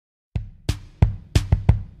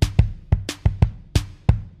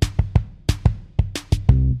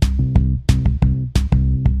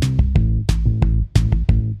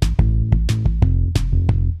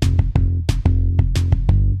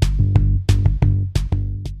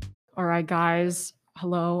All right, guys.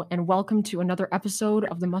 Hello, and welcome to another episode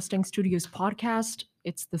of the Mustang Studios podcast.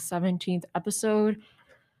 It's the 17th episode.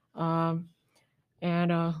 Um,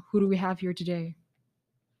 and who do we have here today?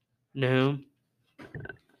 No.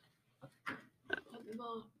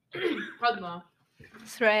 Padma.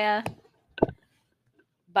 Sreya.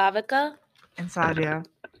 Bhavika. And Sadia.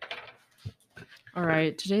 All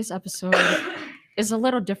right, today's episode is a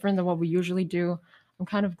little different than what we usually do. I'm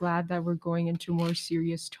kind of glad that we're going into more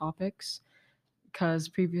serious topics because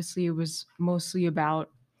previously it was mostly about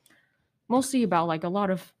like a lot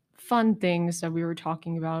of fun things that we were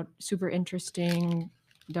talking about, super interesting,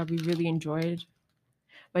 that we really enjoyed.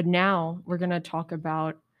 But now we're going to talk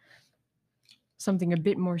about something a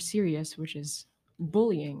bit more serious, which is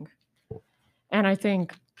bullying. And I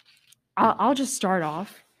think I'll just start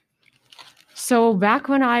off. So back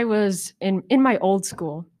when I was in my old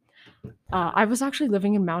school, I was actually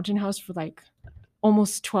living in Mountain House for like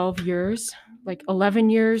almost 12 years, like 11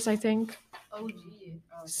 years, I think. Oh, gee.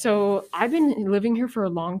 So I've been living here for a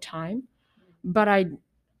long time, but I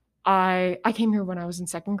came here when I was in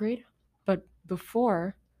second grade. But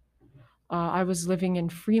before, I was living in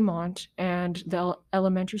Fremont, and the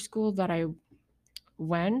elementary school that I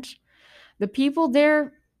went, the people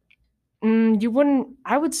there,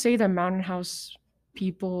 I would say that Mountain House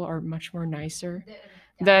people are much more nicer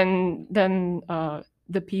than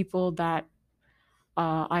the people that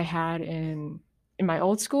I had in my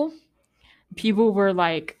old school. People were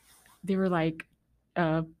like,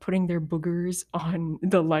 putting their boogers on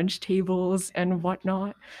the lunch tables and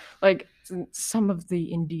whatnot, like some of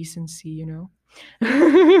the indecency, you know.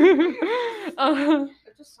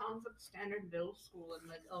 It just sounds like standard middle school and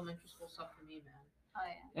like elementary school stuff for me, man. Oh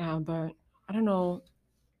yeah. Yeah, but I don't know.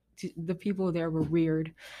 The people there were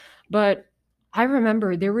weird, but I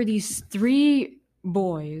remember there were these three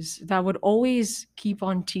boys that would always keep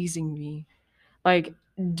on teasing me, like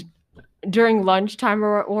during lunchtime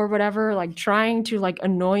or whatever, like trying to like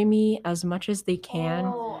annoy me as much as they can.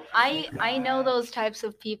 Oh, I know those types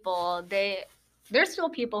of people. There's still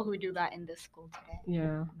people who do that in this school today.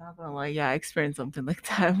 Yeah. Not gonna lie, yeah, I experienced something like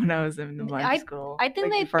that when I was in the elementary school. I think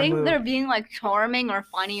like, they before I think moved. they're being like charming or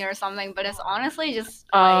funny or something, but it's honestly just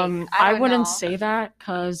I don't wouldn't know. say that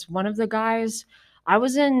because one of the guys, I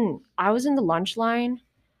was in the lunch line,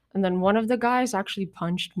 and then one of the guys actually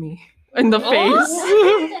punched me in the face.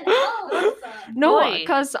 No, Boy.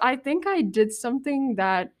 because I think I did something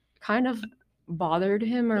that kind of bothered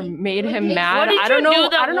him or made him mad. What did I don't you know. do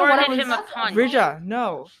that I don't know what I warranted was. him a punch? Bridja,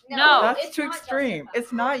 no. No, That's it's too not extreme. justified.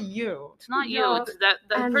 It's not you. It's not you. No. It's that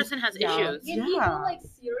And- person has yeah. issues. Did he Yeah. go like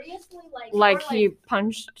seriously Like he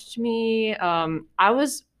punched me.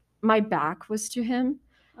 My back was to him,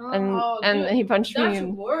 and Oh, and dude, he punched me. That's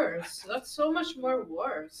And, worse. That's so much more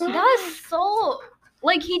worse. That's so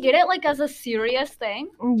like he did it like as a serious thing.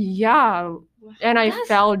 yeah, and I That's-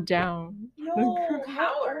 fell down. No,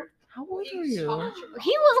 coward. How old are you?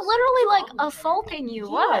 He was literally like assaulting you.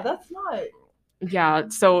 Yeah, What? that's not. Yeah,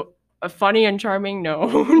 so funny and charming, no.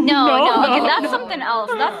 No, that's something else.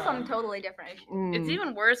 That's some totally different issue. It's Mm.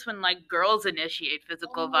 even worse when like girls initiate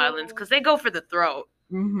physical violence because they go for the throat.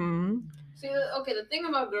 Mm-hmm. See, okay, the thing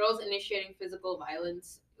about girls initiating physical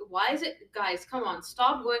violence, why is it, guys, come on,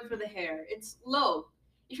 stop going for the hair. It's low.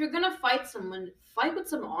 If you're gonna fight someone, fight with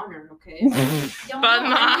some honor, okay? But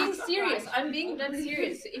I'm being serious. I'm being dead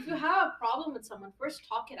serious. If you have a problem with someone, first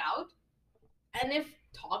talk it out. And if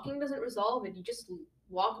talking doesn't resolve it, you just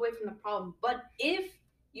walk away from the problem. But if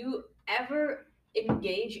you ever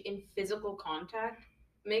engage in physical contact,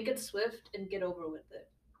 make it swift and get over with it.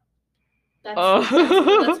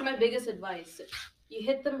 That's my biggest advice. You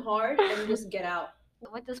hit them hard and just get out.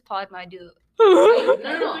 What does Podma do?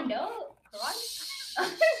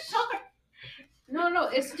 No. No,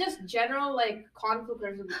 it's just general like conflict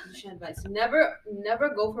resolution advice. Never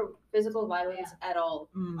go for physical violence at all.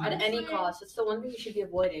 At any cost. It's the one thing you should be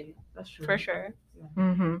avoiding. That's true. For sure.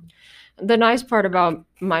 Mm-hmm. The nice part about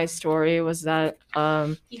my story was that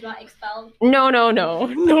He got expelled. no.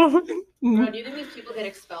 Bro, do you think these people get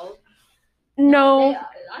expelled? No,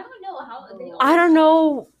 I don't know how they. I don't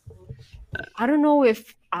know. I don't know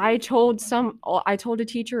if I told a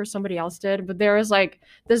teacher or somebody else did, but there was like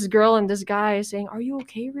this girl and this guy saying, "Are you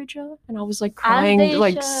okay, Rija?" And I was like crying they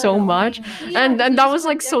like so should. much. Yeah, And he that just was,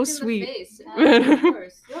 like, got so decked in the sweet. face. Yeah, of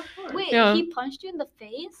course. Wait, Yeah. he punched you in the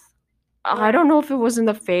face? I don't know if it was in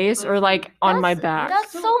the face or like on my back.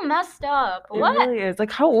 That's so messed up. It What? really is.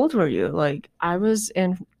 Like, how old were you? Like, I was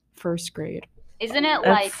in first grade. Isn't it that's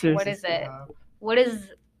like seriously what is it? bad. What is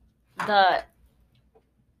the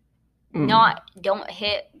not don't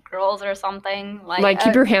hit girls or something. Like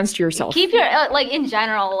keep your hands to yourself. Keep your like in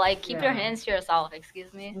general, like keep your Yeah. hands to yourself.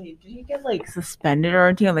 Excuse me. Wait, did he get like suspended or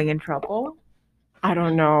anything, like in trouble? I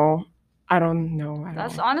don't know. I don't know.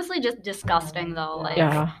 That's honestly just disgusting, though. Like,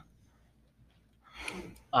 Yeah.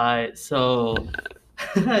 So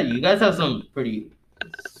you guys have some pretty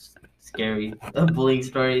scary bullying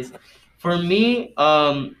stories. For me,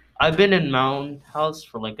 I've been in Mountain House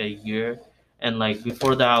for like a year, and like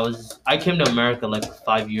before that, I came to America like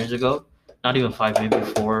 5 years ago. Not even five, maybe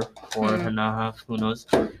four and a half. Who knows?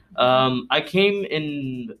 I came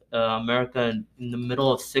in America in the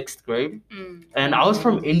middle of 6th grade, and I was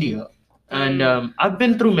from India. And I've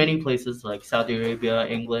been through many places like Saudi Arabia,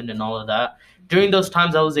 England, and all of that. During those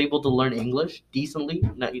times, I was able to learn English decently,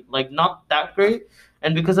 not that great.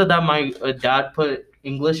 And because of that, my dad put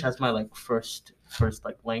English as my like first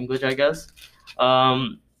like language, I guess.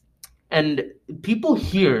 And people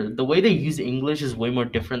here, the way they use English is way more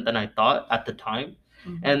different than I thought at the time.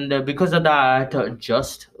 And because of that, I had to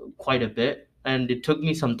adjust quite a bit, and it took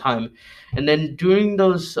me some time. And then during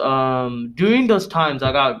those times,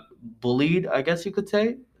 I got bullied, I guess you could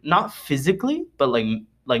say, not physically, but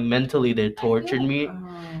like mentally, they tortured me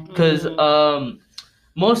because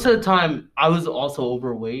most of the time I was also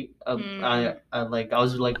overweight. I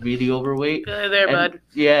was like really overweight. Feel you there, And- bud.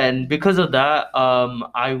 Yeah, and because of that,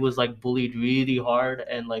 I was like bullied really hard,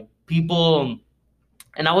 and like people,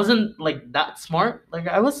 and I wasn't like that smart. Like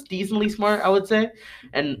I was decently smart, I would say,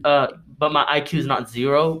 and but my IQ is not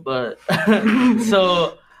 0. But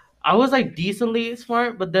so I was like decently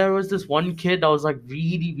smart, but there was this one kid that was like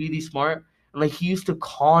really really smart. And, like he used to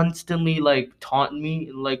constantly like taunt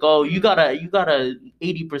me, like, "Oh, you got a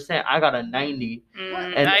 80%, I got a 90."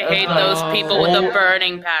 And I hate like, those people with a oh.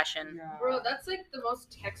 burning passion. Bro, that's like the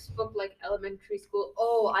most textbook like elementary school.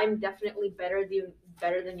 Oh, I'm definitely better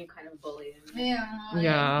than you kind of bullying.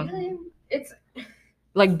 Yeah. It's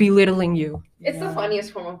Like belittling you. it's the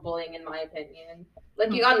funniest form of bullying in my opinion.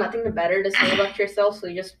 Like you got nothing better to say about yourself, so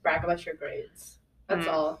you just brag about your grades. That's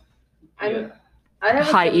all. Yeah. I have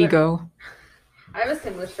a High similar- ego. I have a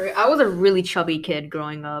similar story. I was a really chubby kid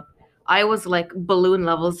growing up. I was like balloon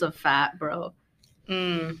levels of fat, bro.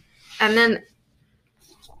 And then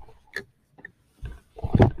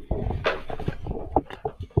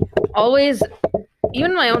always,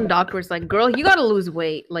 even my own doctor was like, "Girl, you gotta lose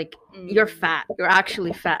weight. Like you're fat. You're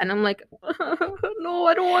actually fat." And I'm like, "No,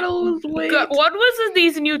 I don't want to lose weight." God, what was it,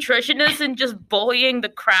 these nutritionists and just bullying the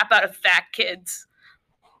crap out of fat kids?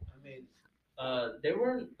 I mean, they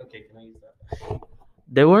weren't okay. Can I use that?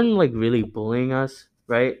 They weren't like really bullying us,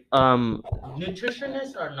 right?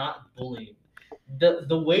 Nutritionists are not bullying.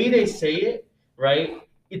 The way they say it, right?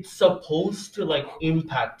 It's supposed to like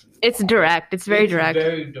impact you. It's direct. It's very direct.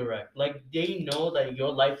 Very direct. Like they know that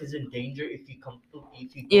your life is in danger if you go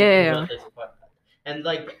Yeah. through this part. And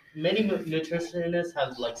like many nutritionists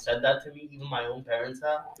have like said that to me. Even my own parents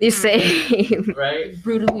have, You say. right?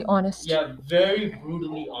 Brutally honest. Yeah, very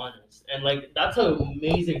brutally honest. And like that's an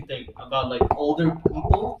amazing thing about like older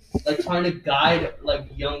people, like trying to guide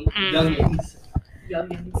like youngins.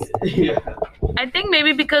 Yeah. I think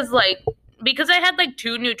maybe because I had like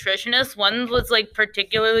 2 nutritionists. One was like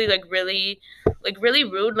particularly like really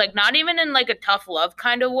rude, like not even in like a tough love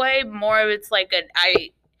kind of way. More of it's like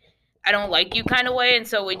I don't like you kind of way, and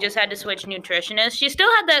so we just had to switch nutritionists. She still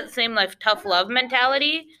had that same like tough love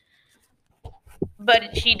mentality,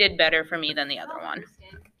 but she did better for me than the other one.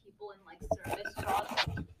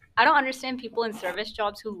 I don't understand people in service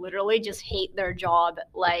jobs who literally just hate their job.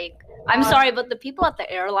 Like, I'm sorry, but the people at the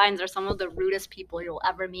airlines are some of the rudest people you'll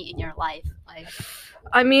ever meet in your life. Like,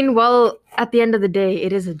 I mean, well, at the end of the day,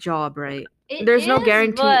 it is a job, right? it There's no is,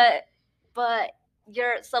 guarantee. But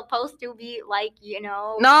you're supposed to be like, you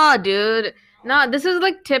know. Nah, dude. Nah, this is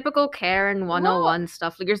like typical Karen 101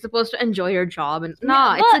 stuff. Like you're supposed to enjoy your job and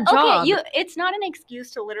nah, but, it's a job. Okay, it's not an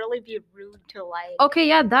excuse to literally be rude to like. Okay,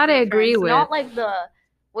 yeah, that I your agree friends. with. Not like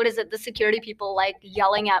the security people like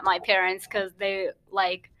yelling at my parents because they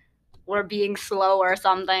like were being slow or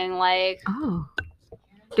something like. Oh.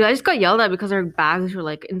 Dude, I just got yelled at because our bags were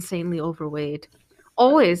like insanely overweight.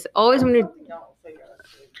 Always when you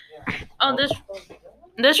Oh,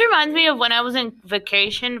 this reminds me of when I was in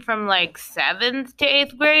vacation from like 7th to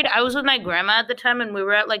 8th grade. I was with my grandma at the time, and we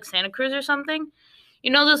were at like Santa Cruz or something.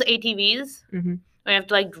 You know those ATVs? Mhm. We have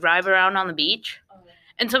to like drive around on the beach.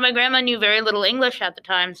 And so my grandma knew very little English at the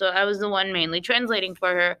time, so I was the one mainly translating for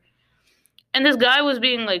her. And this guy was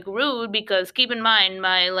being like rude because keep in mind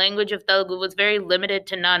my language of Telugu was very limited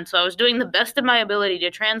to none, so I was doing the best of my ability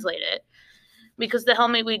to translate it. because the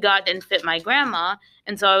helmet we got didn't fit my grandma.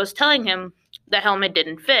 And so I was telling him the helmet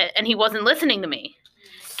didn't fit, and he wasn't listening to me.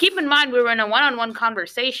 Keep in mind, we were in a one-on-one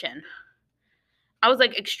conversation. I was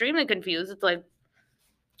like extremely confused. It's like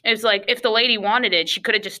if the lady wanted it, she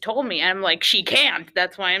could have just told me. And I'm like, she can't.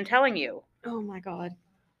 That's why I'm telling you. Oh my god.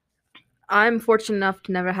 I'm fortunate enough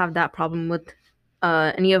to never have that problem with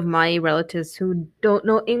any of my relatives who don't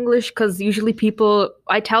know English, because usually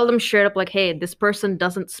I tell them straight up like, hey, this person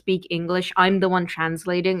doesn't speak English. I'm the one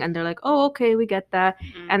translating. And they're like, oh, okay, we get that.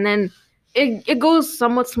 And then it goes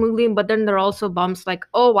somewhat smoothly, but then there are also bumps like,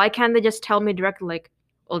 oh, why can't they just tell me directly? Like,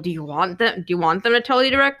 well, do you want them to tell you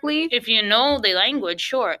directly? If you know the language,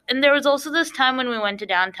 sure. And there was also this time when we went to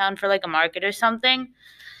downtown for like a market or something.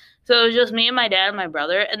 So it was just me and my dad and my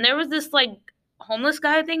brother. And there was this like homeless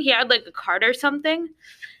guy, I think. He had like a cart or something.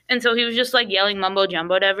 And so he was just like yelling mumbo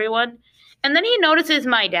jumbo to everyone. And then he notices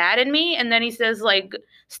my dad and me. And then he says like,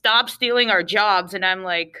 stop stealing our jobs. And I'm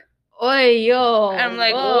like, Oi, yo. I'm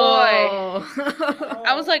like, whoa.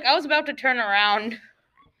 I was about to turn around.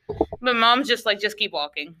 But mom's just like, just keep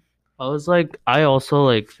walking. I also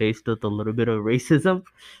like faced with a little bit of racism.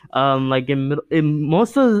 Like in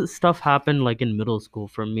most of the stuff happened like in middle school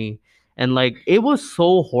for me, and like it was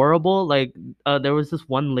so horrible. Like there was this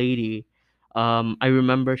one lady. I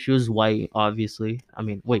remember she was white. Obviously, I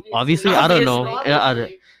mean, wait, obviously, I don't know.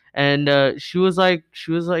 And she was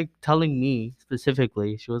like telling me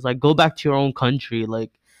specifically. She was like, "Go back to your own country." Like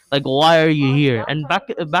why are you here? And back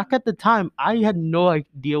at the time, I had no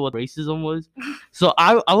idea what racism was. So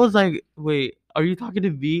I was like, wait, are you talking to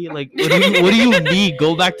me? Like, what do you mean?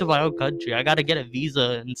 Go back to my own country? I gotta get a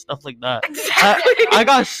visa and stuff like that. I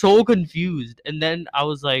got so confused, and then I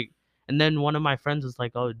was like, and then one of my friends was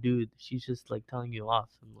like, oh, dude, she's just like telling you off.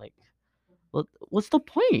 I'm like, what's the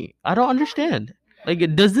point? I don't understand.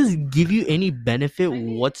 Like, does this give you any benefit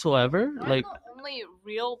whatsoever? Like, the only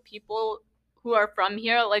real people who are from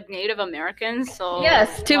here, like Native Americans. So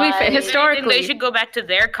yes, to be fair, historically, they should go back to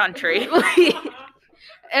their country.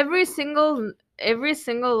 every single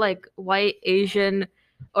like white, Asian,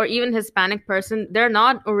 or even Hispanic person, their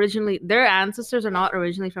ancestors are not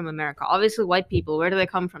originally from America. Obviously, white people, where do they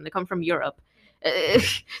come from? They come from Europe.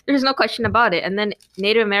 There's no question about it. And then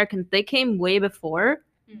Native Americans, they came way before.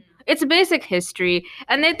 It's basic history,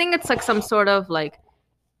 and they think it's like some sort of like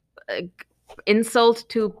insult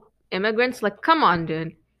to immigrants. Like, come on,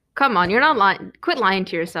 dude, come on, you're not lying. Quit lying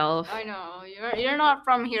to yourself. I know you're not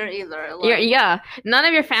from here either. Like, yeah, none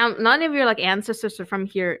of your like ancestors are from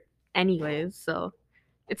here, anyways. So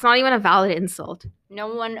it's not even a valid insult.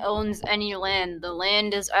 No one owns any land. The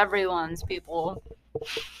land is everyone's, people.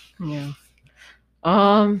 Yeah.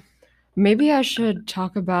 Maybe I should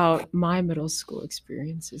talk about my middle school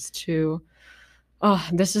experiences too. Oh,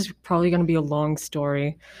 this is probably going to be a long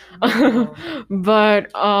story.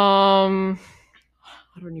 But I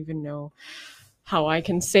don't even know how I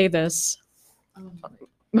can say this.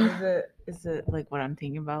 Is it like what I'm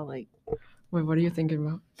thinking about? Like, Wait, what are you thinking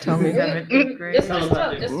about? Tell me. seventh, eighth grade?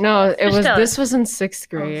 No, tell this was in 6th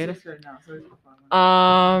grade. Oh, 6th grade now, so it's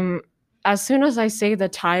fun. As soon as I say the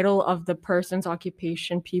title of the person's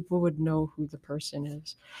occupation, people would know who the person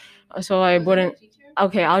is. So I wouldn't.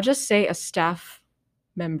 Okay, I'll just say a staff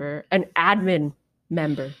member, an admin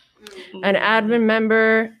member,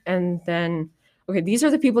 and then okay, these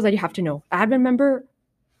are the people that you have to know: admin member,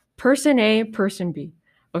 person A, person B.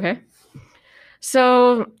 Okay,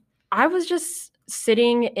 so I was just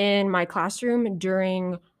sitting in my classroom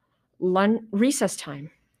during recess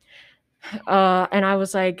time, and I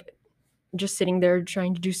was like just sitting there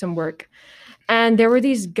trying to do some work, and there were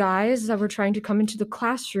these guys that were trying to come into the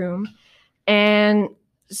classroom, and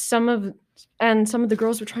some of the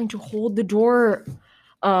girls were trying to hold the door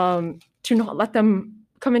to not let them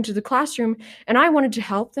come into the classroom, and I wanted to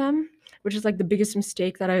help them, which is like the biggest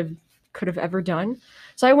mistake that I could have ever done.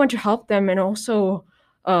 So I went to help them and also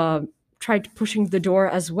tried pushing the door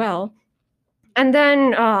as well. And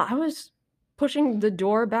then I was pushing the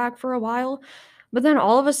door back for a while, but then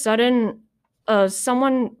all of a sudden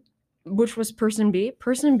someone, which was person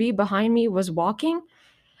B behind me, was walking.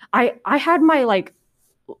 I had my like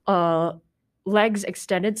legs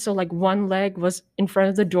extended, so like one leg was in front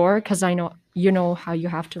of the door, because I know you know how you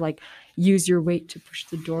have to like use your weight to push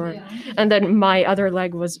the door. Yeah. And then my other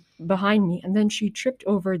leg was behind me, and then she tripped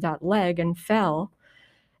over that leg and fell.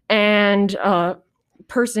 And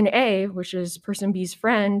person A, which is person B's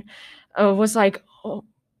friend, was like, oh,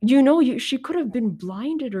 she could have been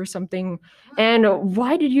blinded or something, and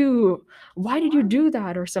why did you do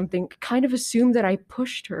that or something, kind of assumed that I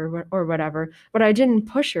pushed her or whatever, but I didn't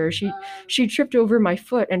push her. She tripped over my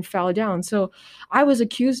foot and fell down, so I was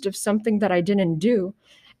accused of something that I didn't do.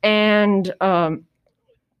 And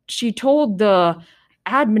she told the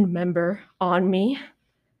admin member on me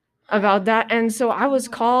about that, and so I was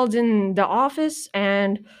called in the office,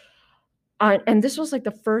 and this was like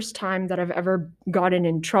the first time that I've ever gotten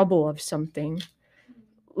in trouble of something,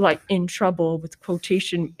 like in trouble with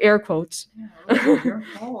quotation air quotes. Your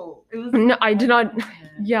fault. It was No, I did not.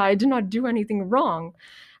 Yeah, I did not do anything wrong.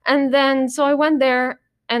 And then so I went there,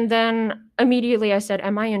 and then immediately I said,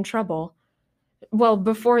 "Am I in trouble?" Well,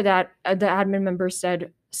 before that, the admin member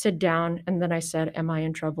said, "Sit down," and then I said, "Am I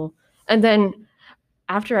in trouble?" And then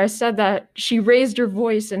after I said that, she raised her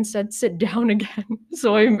voice and said, "Sit down again."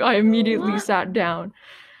 So I immediately sat down.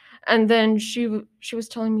 And then she was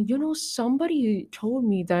telling me, somebody told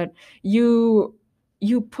me that you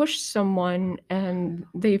pushed someone and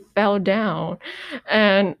they fell down.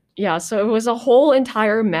 And yeah, so it was a whole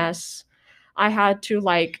entire mess. I had to,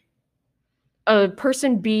 like, a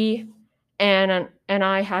person B and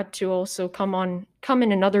I had to also come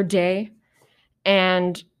in another day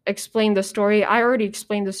and explain the story. I already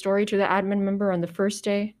explained the story to the admin member on the first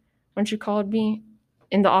day when she called me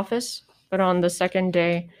in the office, but on the second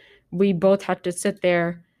day, we both had to sit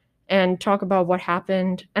there and talk about what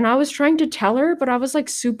happened. And I was trying to tell her, but I was like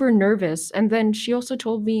super nervous. And then she also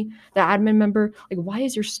told me, the admin member, like, why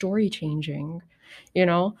is your story changing?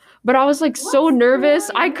 But I was like so nervous.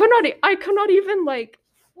 I could not even, like,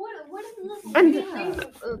 What is this? And- You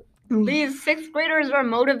think, these sixth graders were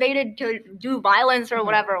motivated to do violence or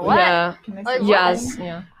whatever. What? Yeah. Can I say Like, one Yes. thing?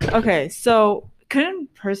 Yeah. Okay, so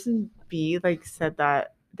couldn't person B like said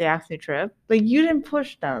that they accidentally tripped? Like you didn't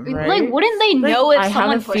push them, right? Like, wouldn't they know if I have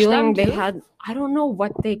someone a pushed feeling them they too? had. I don't know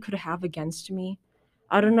what they could have against me.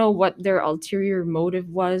 I don't know what their ulterior motive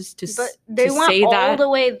was to But they to went say all that. the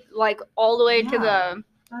way, to the Yeah.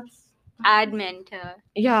 That's admin to.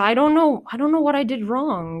 Yeah, I don't know. I don't know what I did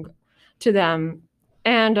wrong to them.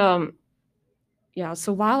 And yeah,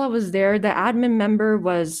 so while I was there, the admin member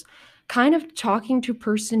was kind of talking to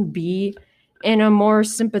person B in a more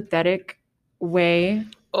sympathetic way.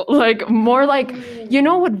 Like more like,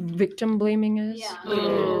 what victim blaming is? Yeah.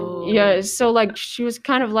 Ooh. Yeah, so like she was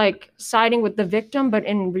kind of like siding with the victim, but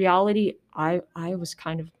in reality, I was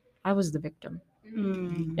the victim,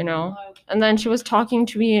 And then she was talking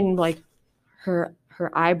to me, and like her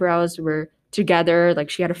eyebrows were together, like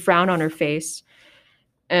she had a frown on her face,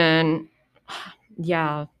 and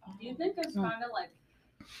yeah, Do you think it's kind of like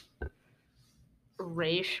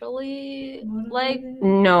Racially, like,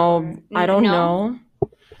 no, I don't No? know,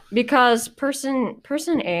 because person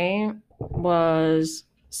A was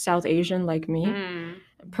South Asian like me. mm,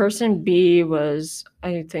 Person B was,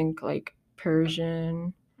 I think, like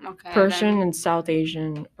Persian okay. and South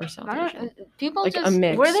Asian or South I Asian. don't, people Like a just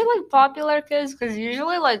mix. were they like popular kids? Because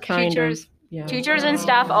usually like Kind teachers, of, yeah. teachers and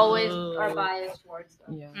staff always are biased towards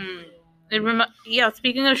them. Yeah. Yeah,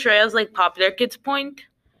 speaking of Shreya's like popular kids point,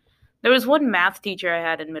 there was one math teacher I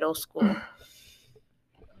had in middle school.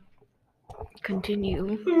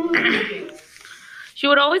 Continue. She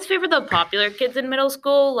would always favor the popular kids in middle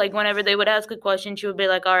school. Like whenever they would ask a question, she would be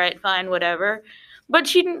like, "All right, fine, whatever."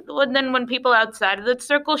 But then when people outside of that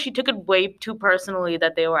circle, she took it way too personally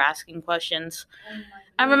that they were asking questions.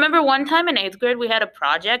 I remember one time in 8th grade, we had a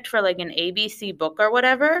project for like an ABC book or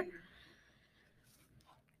whatever.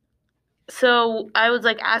 So I was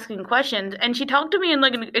like asking questions, and she talked to me in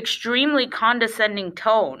like an extremely condescending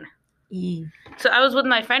tone. So I was with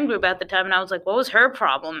my friend group at the time, and I was like, "What was her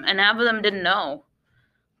problem?" And half of them didn't know.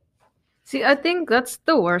 See, I think that's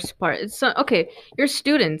the worst part. It's okay. You're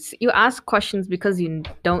students. You ask questions because you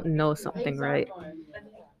don't know something, right?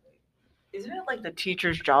 isn't it like the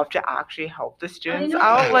teacher's job to actually help the students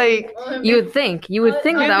out? Like You would think. You would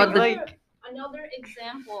think that would. like Another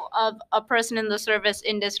example of a person in the service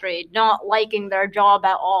industry not liking their job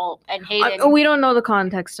at all and hating. We don't know the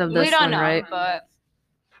context of this we don't one, know, right? but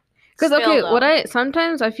Because still, okay, though. what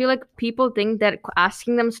I feel like people think that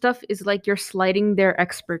asking them stuff is like you're slighting their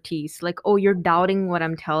expertise. Like, oh, you're doubting what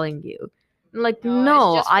I'm telling you. Like,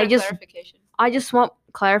 no, it's for clarification. I just want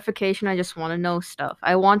clarification. I just want to know stuff.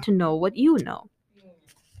 I want to know what you know.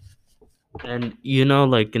 And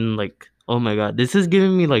like in like, oh my god, this is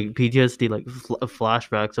giving me like PTSD, like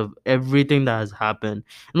flashbacks of everything that has happened.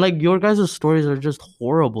 And like your guys' stories are just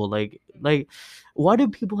horrible. Like why do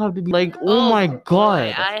people have to be like, oh my boy,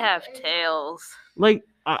 god, I have tales. like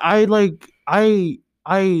I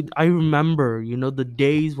I remember, the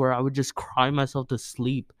days where I would just cry myself to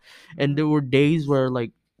sleep, and there were days where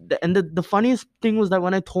like, the funniest thing was that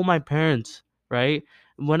when I told my parents, right,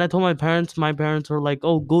 when I told my parents were like,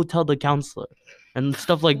 "Oh, go tell the counselor," and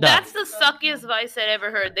stuff like that. That's the suckiest advice I'd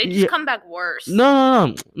ever heard. They just Yeah. come back worse.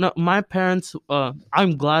 No. My parents.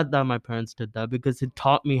 I'm glad that my parents did that because it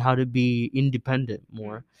taught me how to be independent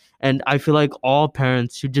more. And I feel like all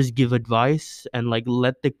parents should just give advice and like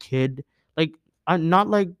let the kid like not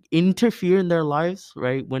like interfere in their lives,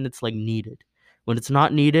 right? When it's like needed, when it's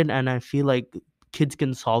not needed, and I feel like kids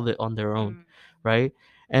can solve it on their own, right?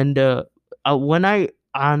 And when I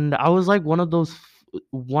was like one of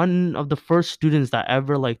the first students that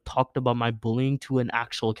ever like talked about my bullying to an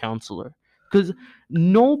actual counselor, because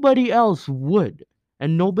nobody else would,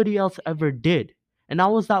 and nobody else ever did, and I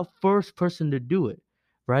was that first person to do it,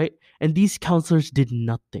 right? And these counselors did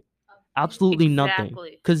nothing, absolutely nothing.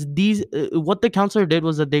 Exactly. Because what the counselor did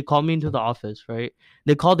was that they called me into the office, right?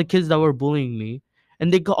 They called the kids that were bullying me,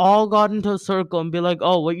 and they all got into a circle and be like,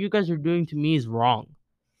 "Oh, what you guys are doing to me is wrong."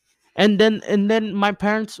 And then my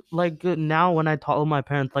parents, like, now when I tell my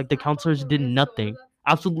parents, like, the counselors did nothing,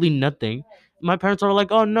 absolutely nothing. My parents are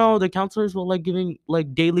like, "Oh no, the counselors were like giving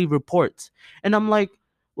like daily reports," and I'm like,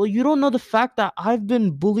 "Well, you don't know the fact that I've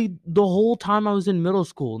been bullied the whole time I was in middle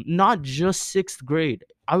school, not just sixth grade.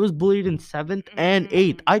 I was bullied in seventh and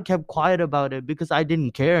eighth. I kept quiet about it because I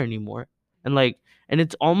didn't care anymore." And like, and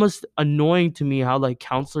it's almost annoying to me how like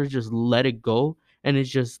counselors just let it go, and it's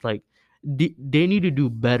just like they need to do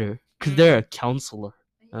better because they're a counselor,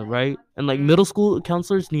 right? And like middle school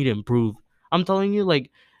counselors need to improve. I'm telling you,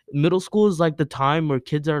 like, middle school is like the time where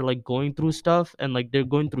kids are like going through stuff and like they're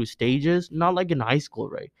going through stages, not like in high school,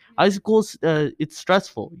 right? High school's it's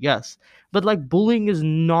stressful, yes, but like bullying is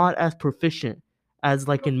not as proficient as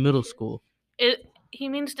like in middle school. He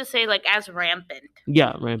means to say like as rampant.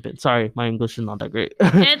 Yeah, rampant. Sorry, my English is not that great.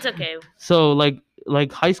 It's okay. So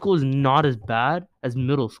like high school is not as bad as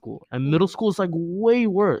middle school, and middle school is like way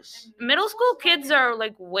worse. Middle school kids are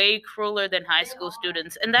like way crueler than high school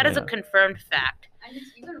students, and that is a Yeah. confirmed fact.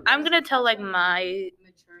 I'm gonna tell like I'm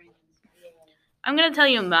gonna tell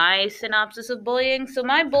you my synopsis of bullying. So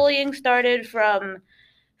my bullying started from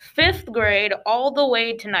 5th grade all the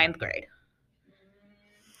way to 9th grade.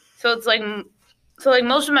 So it's like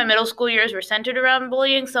most of my middle school years were centered around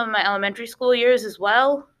bullying. Some of my elementary school years as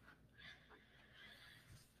well,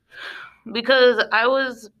 because I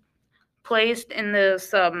was placed in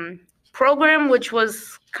this program which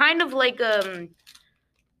was kind of like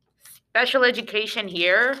special education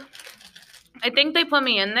here. I think they put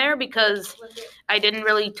me in there because I didn't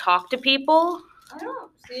really talk to people. I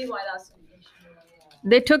don't see why that's an issue.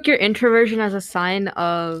 They took your introversion as a sign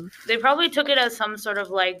of. They probably took it as some sort of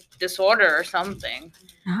like disorder or something,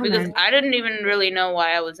 because I didn't even really know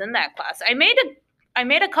why I was in that class. I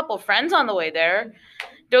made a couple friends on the way there.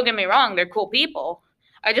 Don't get me wrong, they're cool people.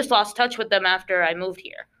 I just lost touch with them after I moved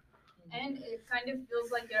here. And it kind of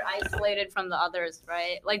feels like you're isolated from the others,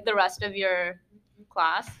 right? Like the rest of your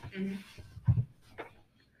class.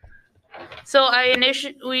 So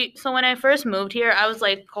when I first moved here, I was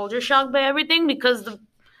like culture shocked by everything because the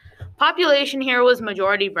population here was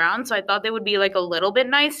majority brown, so I thought they would be like a little bit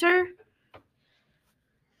nicer.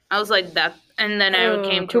 I was like that, and then I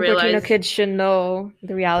came to Cupertino realize, kids should know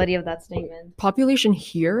the reality of that statement. Population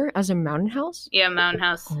here as a mountain house? yeah, Mountain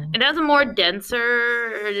House. Oh. It has a more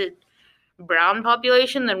denser brown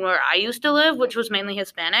population than where I used to live, which was mainly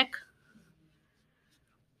Hispanic.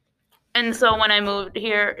 And so when I moved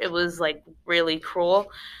here, it was like really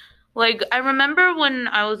cruel. Like, I remember when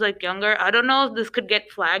I was like younger, I don't know if this could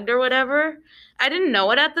get flagged or whatever. I didn't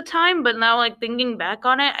know it at the time, but now like thinking back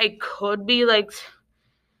on it, I could be like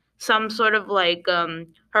some sort of like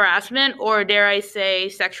harassment, or dare I say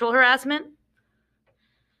sexual harassment.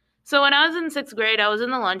 So when I was in 6th grade, I was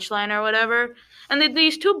in the lunch line or whatever, and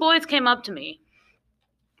these two boys came up to me.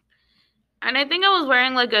 And I think I was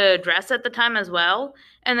wearing like a dress at the time as well.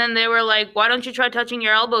 And then they were like, "Why don't you try touching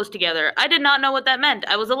your elbows together?" I did not know what that meant.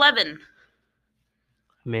 I was 11.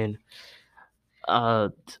 Man,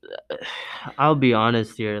 I'll be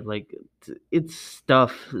honest here. Like, it's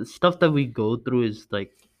stuff that we go through is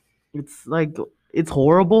like, it's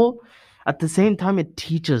horrible. At the same time, it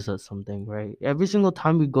teaches us something, right? Every single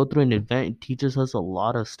time we go through an event, it teaches us a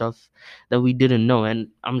lot of stuff that we didn't know. And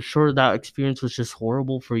I'm sure that experience was just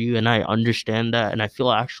horrible for you, and I understand that, and I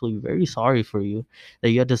feel actually very sorry for you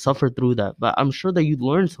that you had to suffer through that. But I'm sure that you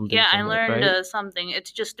learned something. Yeah, I from it, learned right? something.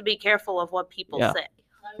 It's just to be careful of what people Yeah. say.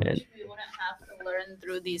 I wish we wouldn't have to learn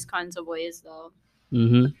through these kinds of ways, though.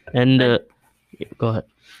 And yeah, go ahead.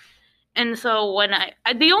 And so when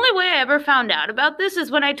the only way I ever found out about this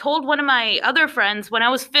is when I told one of my other friends when I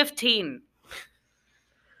was 15.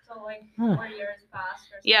 So like Huh. 4 years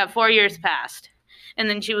passed. Or Yeah, 4 years passed. And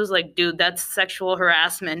then she was like, dude, that's sexual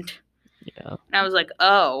harassment. Yeah. And I was like,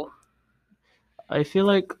 oh. I feel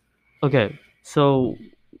like, okay, so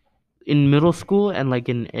in middle school and like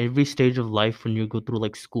in every stage of life when you go through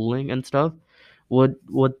like schooling and stuff,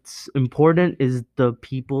 what's important is the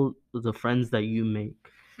friends that you make.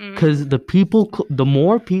 Mhm. Because the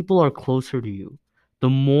more people are closer to you, the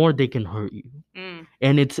more they can hurt you. Mm.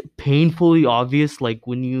 And it's painfully obvious like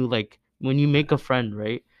when you make a friend,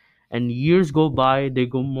 right, and years go by, they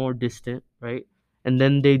go more distant, right, and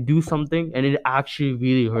then they do something and it actually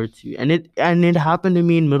really hurts you. And it happened to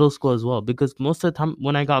me in middle school as well, because most of the time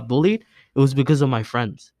when I got bullied, it was because of my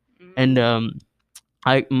friends. Mm. And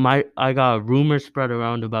I got rumors spread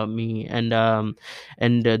around about me, and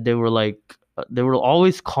they were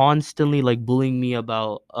always constantly like bullying me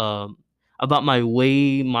about my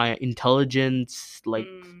way, my intelligence, like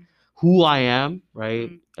Mm. who I am, right?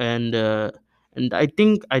 Mm. And I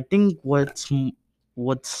think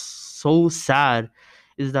what's so sad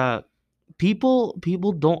is that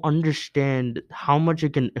people don't understand how much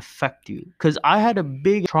it can affect you. Because I had a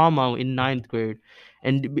big trauma in ninth grade,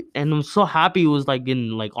 and I'm so happy it was like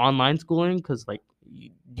in like online schooling, because like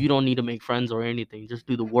you don't need to make friends or anything, just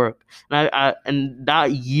do the work. And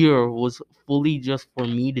that year was fully just for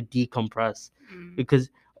me to decompress, Mm. because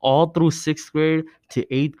all through sixth grade to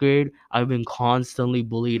eighth grade, I've been constantly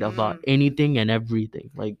bullied about anything and everything.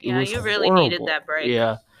 Like it Yeah, was you really needed horrible. that break.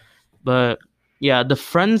 Yeah, but yeah, the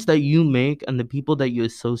friends that you make and the people that you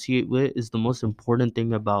associate with is the most important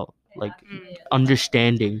thing about like Mm.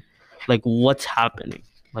 understanding like what's happening.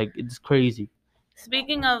 Like it's crazy.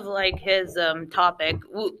 Speaking of like his topic,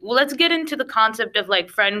 let's get into the concept of like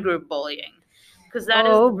friend group bullying, because that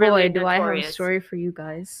is Oh really boy, do I have a notorious. story for you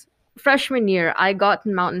guys. Freshman year, I got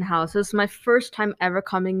in Mountain House. This was my first time ever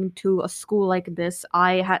coming to a school like this.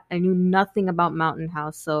 I knew nothing about Mountain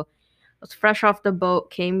House, so I was fresh off the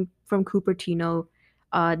boat, came from Cupertino,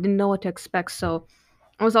 didn't know what to expect. So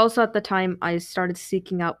I was also at the time I started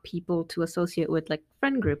seeking out people to associate with, like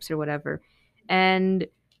friend groups or whatever. And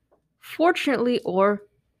fortunately, or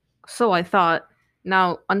so I thought.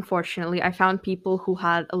 Now, unfortunately, I found people who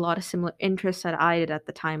had a lot of similar interests that I did at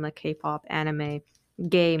the time, like K-pop, anime,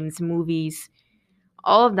 games, movies,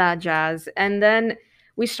 all of that jazz. And then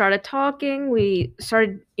we started talking. We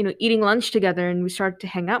started, eating lunch together, and we started to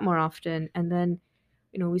hang out more often. And then,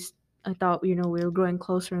 I thought, we were growing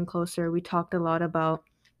closer and closer. We talked a lot about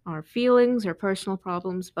our feelings, our personal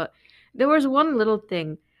problems, but there was one little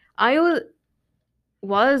thing. I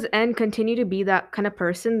was and continue to be that kind of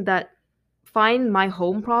person that find my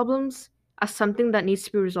home problems as something that needs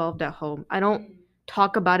to be resolved at home. I don't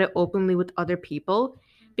talk about it openly with other people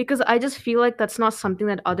because I just feel like that's not something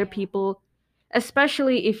that other people,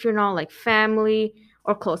 especially if you're not like family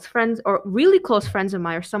or close friends or really close friends of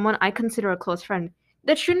mine or someone I consider a close friend,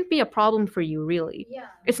 that shouldn't be a problem for you, really. Yeah.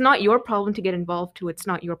 It's not your problem to get involved to, it's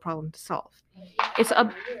not your problem to solve. It's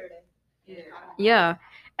a yeah.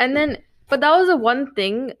 And then but that was the one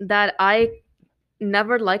thing that I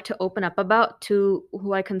never liked to open up about to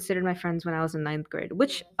who I considered my friends when I was in ninth grade,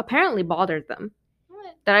 which apparently bothered them.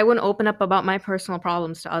 That I wouldn't open up about my personal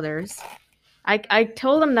problems to others. I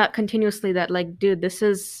told them that continuously, that like, dude, this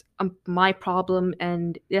is my problem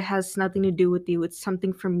and it has nothing to do with you. It's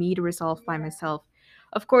something for me to resolve by myself.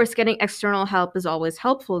 Of course, getting external help is always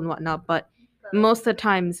helpful and whatnot, but most of the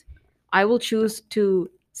times I will choose to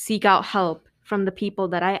seek out help from the people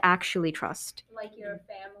that I actually trust. like your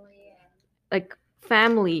family and Like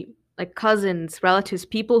family, like cousins, relatives,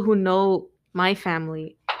 people who know my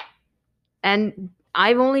family. And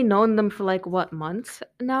I've only known them for like what, months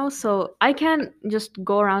now, so I can't just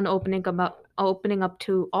go around opening up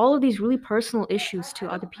to all of these really personal issues to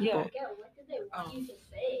other people. yeah, what did they want you to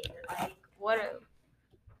say? Like what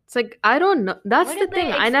It's like I don't know. That's what the did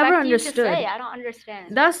they thing. I never expect you to understood. say? I don't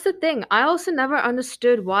understand. That's the thing. I also never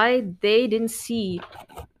understood why they didn't see,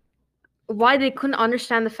 why they couldn't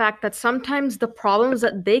understand the fact that sometimes the problems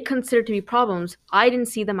that they consider to be problems, I didn't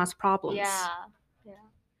see them as problems. Yeah.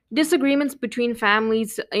 Disagreements between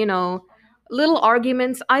families, little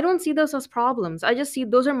arguments, I don't see those as problems. I just see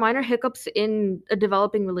those are minor hiccups in a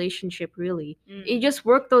developing relationship, really. You just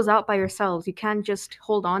work those out by yourselves. You can't just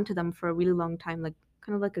hold on to them for a really long time, like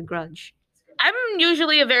kind of like a grudge. I'm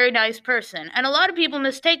usually a very nice person, and a lot of people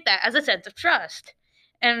mistake that as a sense of trust.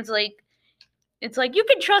 And it's like you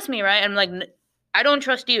can trust me, right? I'm like, I don't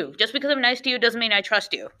trust you. Just because I'm nice to you doesn't mean I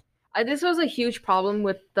trust you. This was a huge problem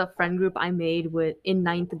with the friend group I made in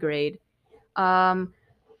ninth grade.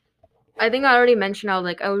 I think I already mentioned I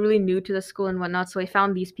was really new to the school and whatnot, so I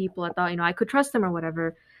found these people. I thought, I could trust them or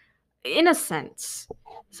whatever, in a sense.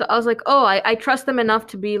 So I was like, oh, I trust them enough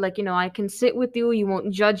to be like, I can sit with you, you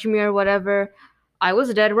won't judge me or whatever. I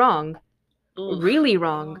was dead wrong. Oof. Really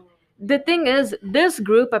wrong. The thing is, this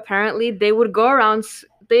group apparently they would go around.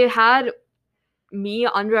 They had me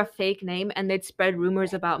under a fake name, and they'd spread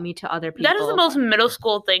rumors about me to other people. That is the most middle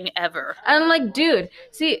school thing ever. And I'm like, dude,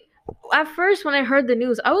 see, at first when I heard the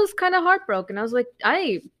news, I was kind of heartbroken. I was like,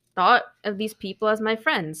 I thought of these people as my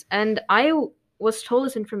friends, and I was told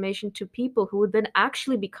this information to people who would then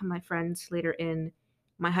actually become my friends later in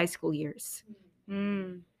my high school years.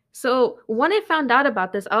 Mm. So when I found out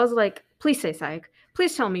about this, I was like, please say psych.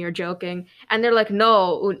 Please tell me you're joking. And they're like,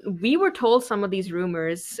 no, we were told some of these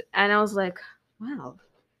rumors. And I was like, wow.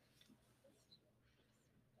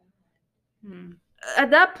 Mm. At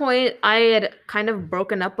that point, I had kind of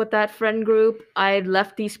broken up with that friend group. I had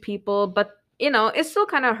left these people, but it still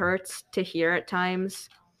kind of hurts to hear at times.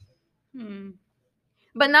 Mm.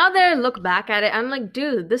 But now that I look back at it, I'm like,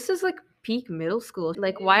 dude, this is like peak middle school.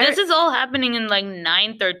 Like, why? This is all happening in like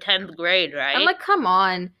 9th or 10th grade, right? I'm like, come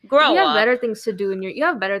on. Grow You have up. better things to do you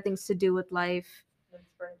have better things to do with life.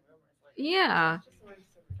 Yeah.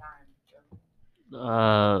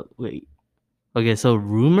 Wait. Okay, so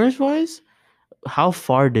rumors wise, how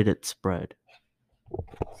far did it spread?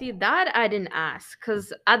 See, that I didn't ask,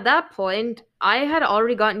 because at that point, I had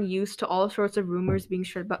already gotten used to all sorts of rumors being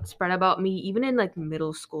spread about me, even in like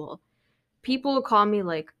middle school. People would call me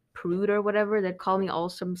like prude or whatever. They'd call me all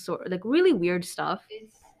some sort like really weird stuff.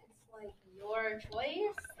 It's like your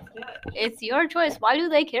choice. It's your choice. Why do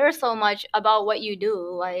they care so much about what you do?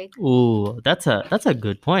 Like, Ooh, that's a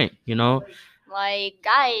good point.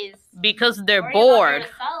 guys, Because they're worry about bored.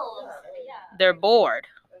 yourselves. Yeah. They're bored.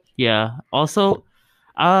 Yeah. Also,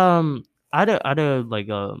 I had like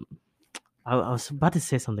I was about to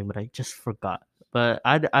say something, but I just forgot. But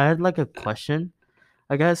I had like a question,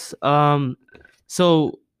 I guess.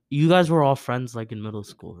 So you guys were all friends like in middle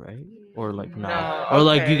school, right? Or like no, No, or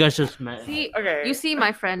like you okay. guys just met. See, Okay. you see,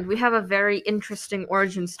 my friend, we have a very interesting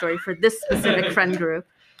origin story for this specific friend group.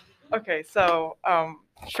 Okay, so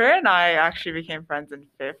Shreya and I actually became friends in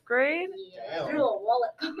 5th grade Through a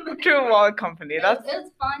wallet. through a wallet company. It That's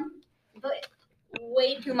was fun, but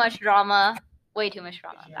way too much drama. Way too much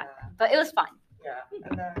drama back then. But it was fun. yeah.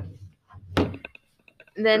 And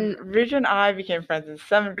Then Ridge and I became friends in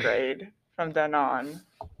 7th grade from then on.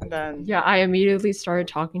 And then Yeah, I immediately started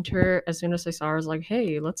talking to her as soon as I saw her. I was like,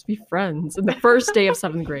 hey, let's be friends. In the first day of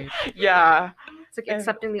 7th grade. yeah. it's like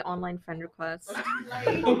accepting the online friend request.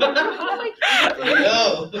 Yo,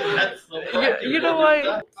 that's so You know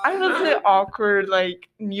what? I was the awkward like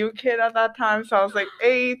new kid at that time, so I was like,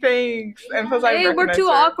 "Hey, thanks." And plus, I Hey, we're recognized two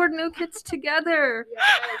her. awkward new kids together.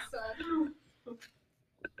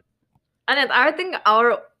 And I think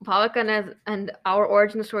our Pavaka and our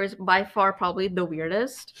origin story is by far probably the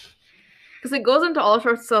weirdest. Because it goes into all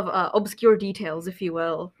sorts of obscure details, if you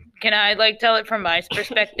will. Can I like tell it from my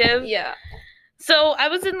perspective? Yeah. So I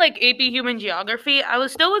was in like AP Human Geography. I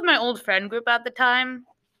was still with my old friend group at the time,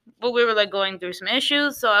 but we were like going through some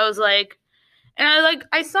issues. So I was like, and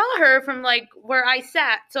I saw her from like where I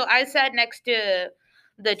sat. So I sat next to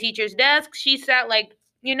the teacher's desk. She sat like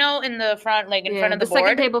in the front, like in front of the board.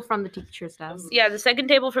 second table from the teacher's desk. Yeah, the second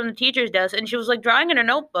table from the teacher's desk, and she was like drawing in a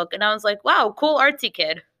notebook, and I was like, wow, cool artsy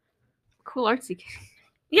kid. Cool artsy kid.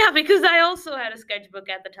 Yeah, because I also had a sketchbook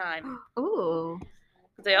at the time. Ooh.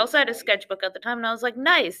 They also had a sketchbook at the time, and I was like,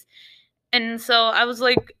 nice. And so I was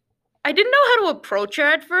like, I didn't know how to approach her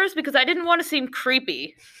at first because I didn't want to seem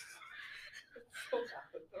creepy.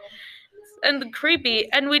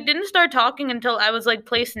 And we didn't start talking until I was like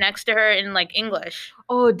placed next to her in like English.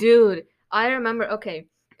 Oh, dude. I remember. Okay.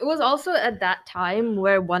 It was also at that time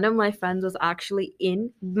where one of my friends was actually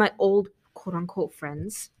in my old quote unquote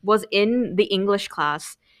friends was in the English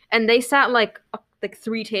class, and they sat like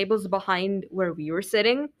 3 tables behind where we were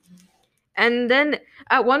sitting. And then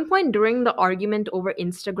at one point during the argument over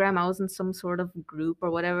Instagram, I was in some sort of group or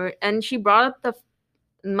whatever, and she brought up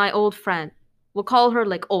my old friend. We'll call her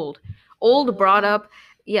like old. Old brought up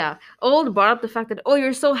the fact that, oh,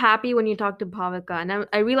 you're so happy when you talk to Bhavika. And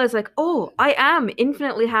I realized like, oh, I am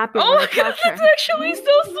infinitely happy Oh when my I god, talk to that's her. actually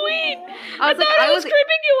so sweet. I was like, I was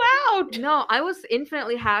creeping you out. No, I was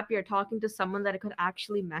infinitely happier talking to someone that I could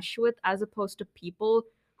actually mesh with as opposed to people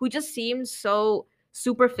who just seemed so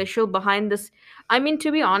superficial behind this. I mean,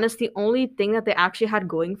 to be honest, the only thing that they actually had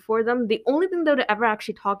going for them, the only thing they would ever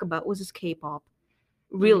actually talk about was just K-pop.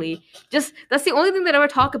 really. Just that's the only thing they ever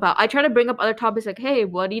talk about. I try to bring up other topics like, hey,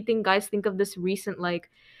 what do you think guys think of this recent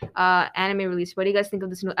anime release? What do you guys think of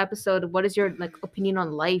this new episode? What is your like opinion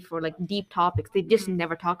on life or like deep topics? They just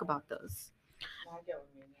never talk about those.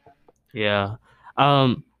 Yeah.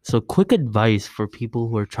 So quick advice for people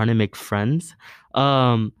who are trying to make friends.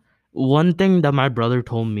 One thing that my brother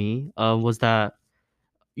told me was that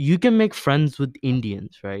you can make friends with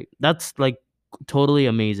Indians, right? That's like totally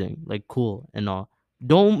amazing, like cool and all.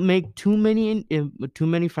 Don't make too many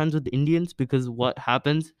friends with Indians, because what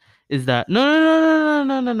happens is that no.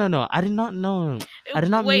 I did not know. I did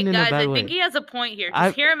not mean Wait, in a guys, bad I way. think he has a point here. Just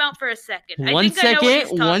I- hear him out for a second. I One think I know what he's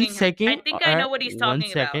second, talking. one second. I think I know what he's One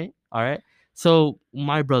talking about. second. All right. So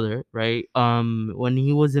my brother, right? When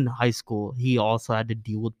he was in high school, he also had to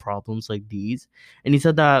deal with problems like these, and he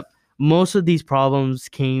said that most of these problems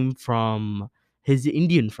came from his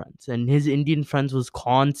Indian friends, and his Indian friends was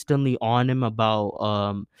constantly on him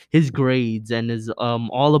about his grades and his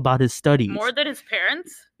all about his studies. More than his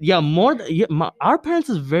parents? Yeah, our parents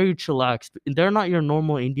is very chillaxed. They're not your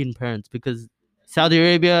normal Indian parents, because Saudi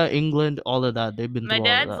Arabia, England, all of that, they've been My through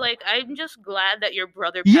all of dad's that. like, I'm just glad that your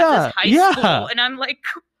brother passes Yeah, high yeah. school. And I'm like,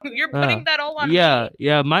 you're putting that all on yeah, me.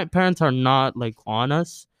 yeah. My parents are not like on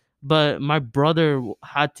us, but my brother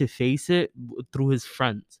had to face it through his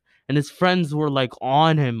friends, and his friends were like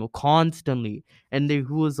on him constantly, and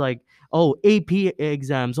who was like, "Oh, AP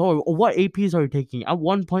exams. Oh, what APs are you taking?" At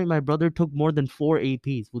one point, my brother took more than 4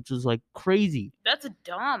 APs, which was like crazy. That's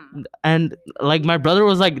dumb. And like my brother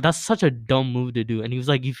was like, "That's such a dumb move to do," and he was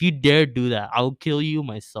like, "If you dare do that, I'll kill you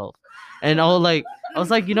myself." And I was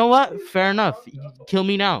like, you know what? Fair enough. Kill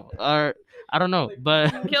me now, or I don't know,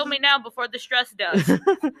 but Kill me now before the stress does.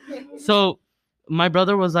 so my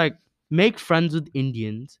brother was like, make friends with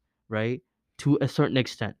Indians, right? To a certain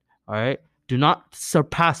extent. All right. Do not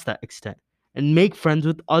surpass that extent. And make friends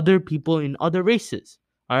with other people in other races.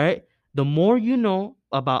 All right. The more you know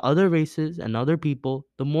about other races and other people,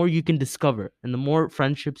 the more you can discover, and the more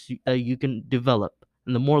friendships you can develop,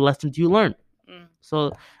 and the more lessons you learn.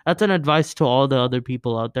 So that's an advice to all the other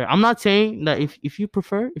people out there. I'm not saying that if you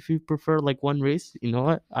prefer like one race, you know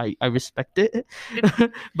what, I respect it,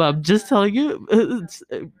 but I'm just telling you,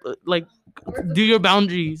 like, do your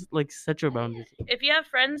boundaries, like set your boundaries. If you have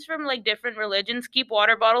friends from like different religions, keep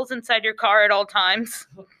water bottles inside your car at all times.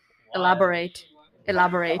 Elaborate.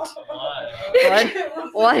 Why?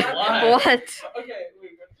 What?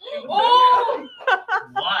 Oh!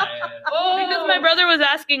 Why? Because my brother was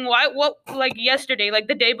asking what like yesterday, like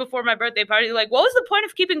the day before my birthday party, like what was the point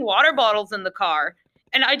of keeping water bottles in the car?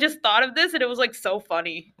 And I just thought of this and it was like so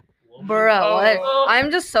funny. Bruh, what? Oh. I'm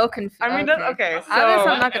just so confused. I mean, okay. So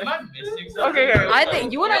I'm not gonna. okay. I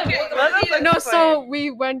think you and I. No, so we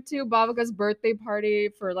went to Bhavika's birthday party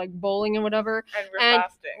for like bowling and whatever, and we're and-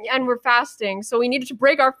 fasting. and we're fasting, so we needed to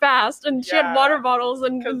break our fast, and she had Yeah. water bottles,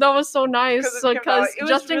 and 'Cause- that was so nice. 'cause it So kept out- because it was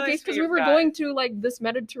just in really case, because sweet we of were guys. going to like this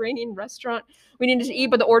Mediterranean restaurant, we needed to eat,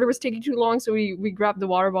 but the order was taking too long, so we grabbed the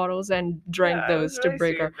water bottles and drank Yeah, it those was to really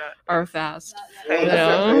break sweet of our guys. fast. Hey,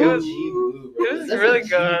 Yeah. it was really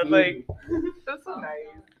good. Like, that's so nice.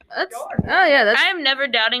 That's yeah. That's. I am never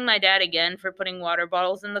doubting my dad again for putting water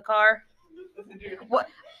bottles in the car.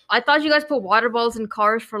 I thought you guys put water bottles in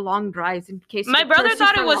cars for long drives in case. My you're brother thirsty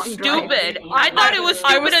thought for it was long drives. stupid. I thought it was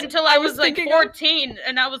stupid until I was like thinking of- 14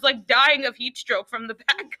 and I was like dying of heat stroke from the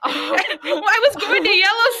back. I was going to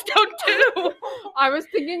Yellowstone too. I was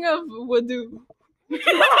thinking of wudu. How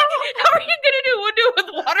are you gonna do wudu with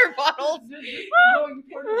water bottles?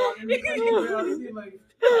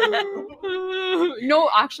 No,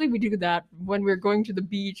 actually, we do that when we're going to the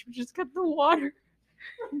beach. We just get the water.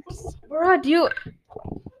 Bruh, do you?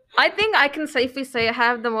 I think I can safely say I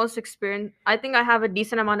have the most experience. I think I have a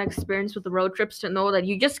decent amount of experience with the road trips to know that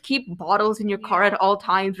you just keep bottles in your car at all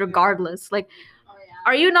times, regardless. Like,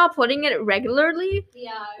 are you not putting it regularly?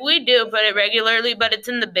 We do put it regularly, but it's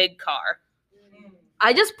in the big car.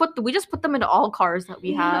 We just put them into all cars that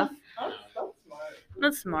we have.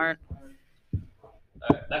 That's smart.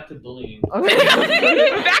 Back to bullying.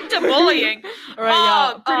 Back to bullying. All right,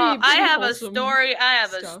 yeah, I pretty have a wholesome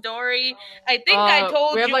story. I think I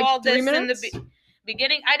told we have you like all 3 this in the minutes?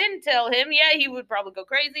 beginning. I didn't tell him. Yeah, he would probably go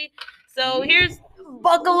crazy. So here's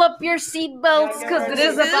Buckle up your seatbelts, because it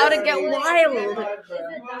is about to get wild.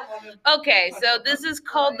 okay. So this is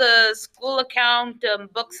called the school account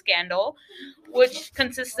book scandal, which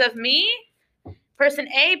consists of me, person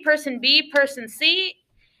A, person B, person C,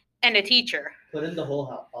 and a teacher. Put in the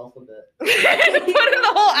whole alphabet. Put in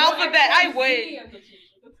the whole alphabet. I would.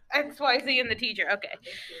 X, Y, Z, and the teacher. Okay.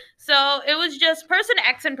 So it was just person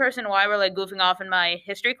X and person Y were like goofing off in my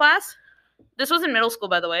history class. This was in middle school,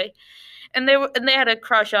 by the way. And they had a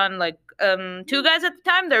crush on like two guys at the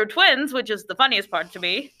time. They were twins, which is the funniest part to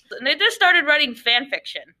me. And they just started writing fan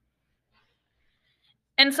fiction.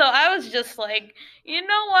 And so I was just like, you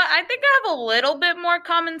know what? I think I have a little bit more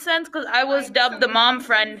common sense because I was dubbed the mom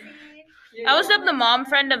friend. I was dubbed the mom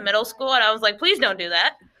friend of middle school, and I was like, please don't do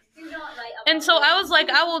that. And so I was like,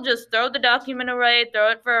 I will just throw the document away,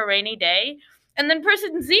 throw it for a rainy day. And then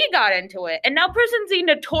person Z got into it. And now person Z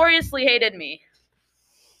notoriously hated me.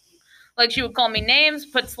 Like, she would call me names,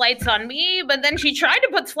 put slights on me, but then she tried to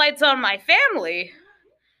put slights on my family.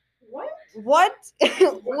 What?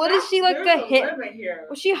 What is she like a hit?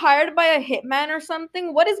 Was she hired by a hitman or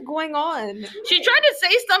something? What is going on? She tried to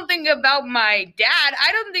say something about my dad.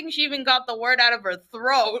 I don't think she even got the word out of her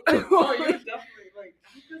throat. Oh, you're definitely like.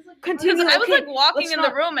 Continue. I was okay, like walking let's in not-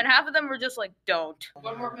 the room, and half of them were just like, don't.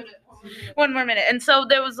 One more minute. One more minute. And so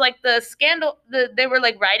there was like the scandal, they were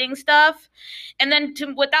like writing stuff. And then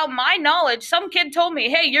without my knowledge, some kid told me,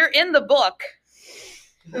 hey, you're in the book.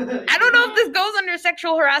 I don't know if this goes under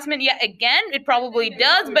sexual harassment yet again. It probably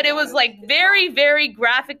does, but it was like very, very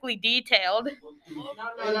graphically detailed.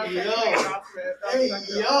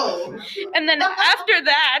 Yo. And then after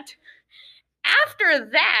that,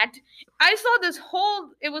 I saw this whole,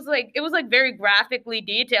 it was like very graphically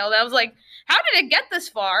detailed. I was like, how did it get this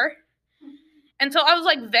far? And so I was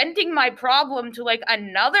like venting my problem to like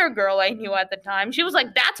another girl I knew at the time. She was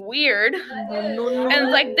like, that's weird.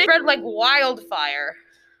 And like they spread like wildfire.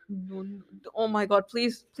 No. Oh my god,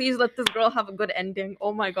 please let this girl have a good ending.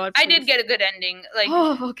 Oh my god. I did please. get a good ending. Like,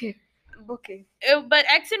 Oh, okay. Okay. but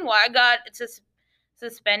X and Y got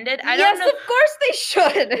suspended. I Yes, don't know. of course they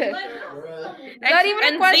should. Not even a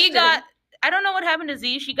and question. Z got. I don't know what happened to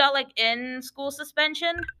Z. She got like in school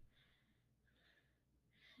suspension.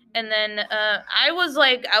 And then I was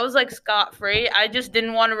like scot free. I just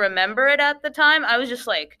didn't want to remember it at the time. I was just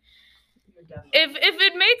like, if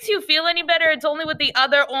it makes you feel any better, it's only with the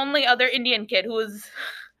only other Indian kid who was.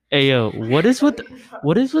 Hey yo, what is with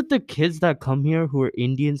the kids that come here who are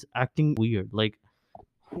Indians acting weird? Like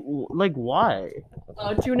why?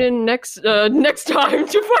 Tune in next time to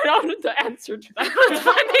find out the answer to that. Let's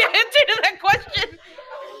find the answer to that question.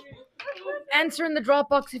 Answer in the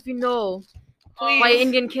Dropbox if you know Please. why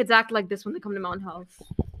Indian kids act like this when they come to Mountain House.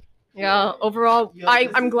 Yeah, overall,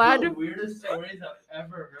 I'm glad. The weirdest stories I've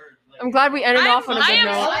ever heard. I'm glad we ended off on a I good am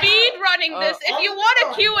note. speed running this. If you want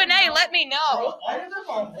a Q&A, let me know. All of them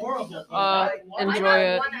are horrible. Enjoy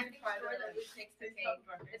it.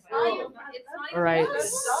 All right,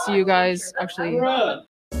 see you guys. Actually, Bruh.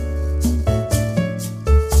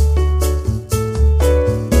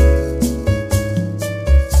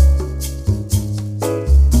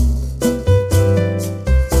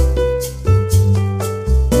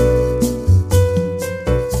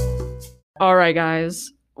 all right,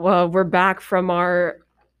 guys. Well, we're back from our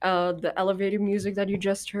the elevator music that you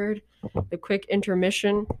just heard. The quick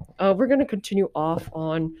intermission. We're gonna continue off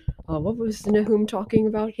on what was Nahum talking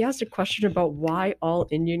about? He asked a question about why all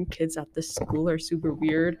Indian kids at this school are super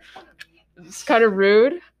weird. It's kind of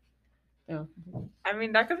rude. I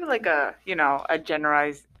mean, that could be like a a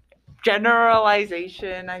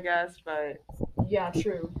generalization, I guess. But Yeah,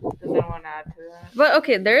 true. does anyone add to that? But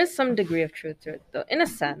okay, there is some degree of truth to it, though, in a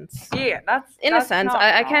sense. Yeah, that's In a that's sense, not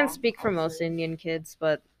I can't wrong, speak for most obviously. Indian kids,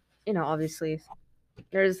 but obviously,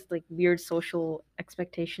 there's like weird social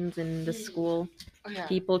expectations in the school. Oh, yeah.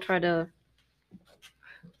 People try to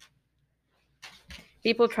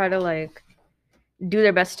like do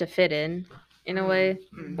their best to fit in a way,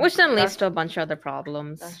 Mm. which then leads That's- to a bunch of other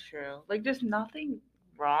problems. That's true. Like, there's nothing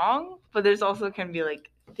wrong, but there's also can be like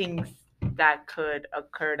things that could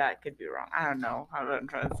occur that could be wrong. I don't know how I'm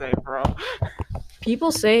trying to say, bro.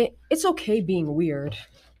 People say it's okay being weird.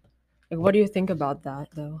 Like, what do you think about that,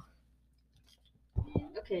 though?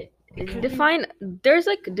 Okay, define. There's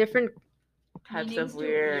like different, Types of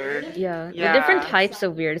weird. the different Yeah. types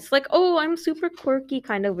of weird. It's like, oh, I'm super quirky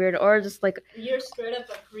kind of weird, or just like, You're straight up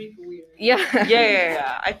a creep weird. yeah,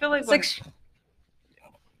 Yeah. I feel like It's when, like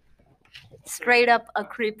Straight up a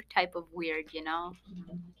creep type of weird, you know?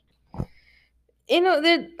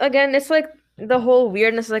 again, it's like the whole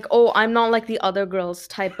weirdness, like, oh, I'm not like the other girls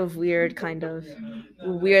type of weird, kind of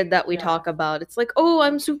weird that we talk about. It's like, oh,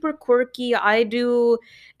 I'm super quirky. I do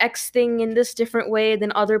X thing in this different way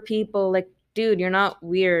than other people. Like, dude, you're not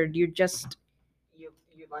weird. You're just you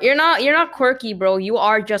like you're not quirky, bro. You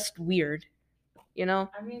are just weird. You know?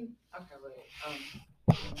 I mean, okay,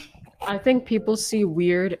 wait. I think people see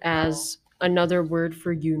weird as another word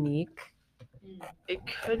for unique. It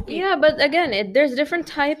could be. Yeah, but again, there's different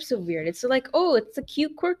types of weird. It's like, oh, it's a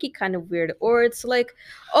cute, quirky kind of weird, or it's like,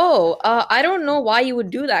 oh, I don't know why you would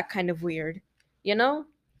do that kind of weird. You know?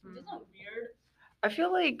 I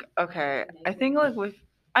feel like okay. I think like with.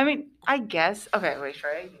 I mean, I guess. Okay, wait.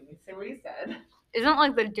 Trey, say what you said. Isn't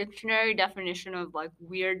like the dictionary definition of like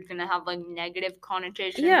weird gonna have like negative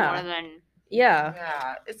connotation Yeah. more than Yeah.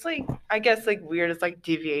 Yeah, it's like I guess like weird is like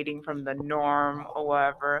deviating from the norm or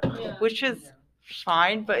whatever, which is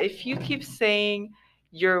fine. But if you keep saying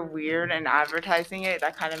you're weird and advertising it,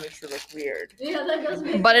 that kind of makes you look weird Yeah, that does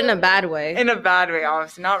make But in a sense. bad way. in a bad way.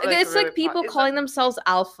 Obviously, not like It's really like people it's calling themselves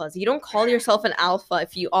alphas. You don't call yourself an alpha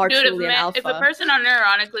if you are Dude, truly an alpha. if a person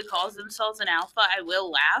unironically calls themselves an alpha, I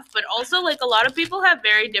will laugh. But also, like, a lot of people have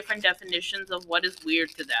very different definitions of what is weird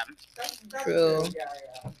to them. That's True.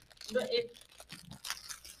 Yeah. But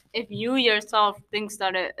if you yourself think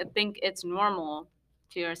it's normal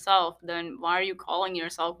to yourself, then why are you calling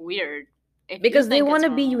yourself weird? If you Because they think want it's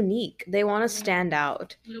to be normal. unique. They want to stand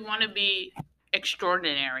out. You want to be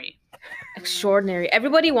extraordinary. Extraordinary.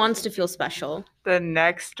 Everybody wants to feel special. The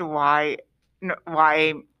next YMC.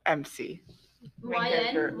 YN?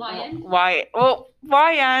 YN?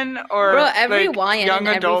 YN or Bro, every like, YN young and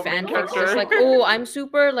every adult main fanfic's just character. like, oh, I'm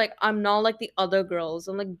super, like, I'm not like the other girls.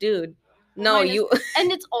 I'm like, dude, no, Mine is- you.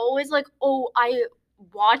 And it's always like, oh, I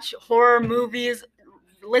watch horror movies,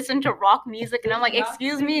 listen to rock music, and I'm like,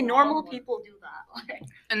 excuse me, normal people do that. Like,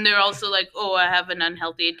 And they're also like, oh, I have an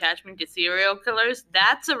unhealthy attachment to serial killers.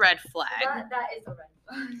 That's a red flag. That is a red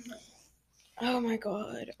flag. Oh my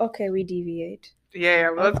god. Okay, we deviate. Yeah,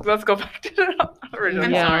 let's go back to the original.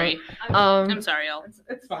 I'm Yeah. sorry. Um, I'm sorry, y'all.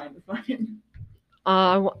 It's fine. It's fine.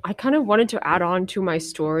 I kind of wanted to add on to my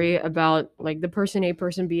story about like the person A,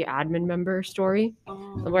 person B admin member story,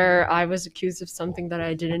 where I was accused of something that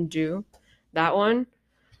I didn't do. That one.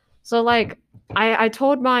 So like I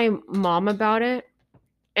told my mom about it,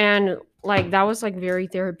 and like that was like very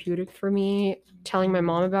therapeutic for me telling my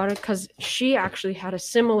mom about it, because she actually had a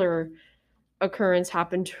similar occurrence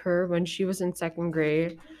happen to her when she was in second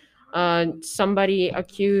grade. Somebody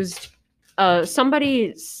accused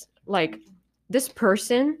somebody's like this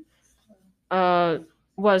person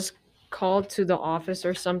was called to the office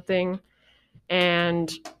or something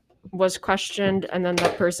and was questioned, and then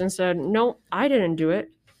that person said, no, I didn't do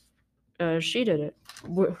it, she did it.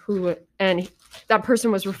 Who? And that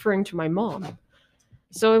person was referring to my mom.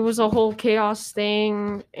 So it was a whole chaos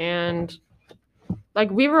thing, and like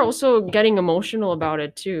we were also getting emotional about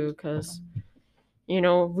it too, because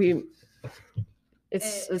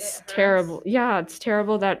it's hurts. terrible. Yeah, it's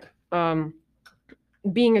terrible that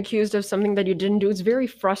being accused of something that you didn't do is very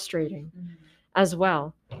frustrating as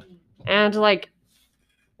well. And like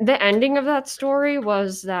the ending of that story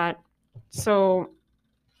was that, so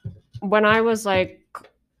when I was like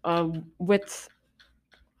with,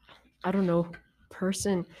 I don't know,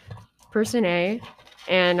 person A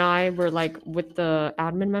and I were like with the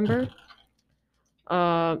admin member,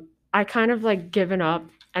 I kind of like given up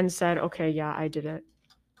and said, okay, yeah, I did it.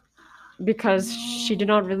 Because she did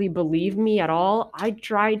not really believe me at all. I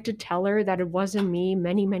tried to tell her that it wasn't me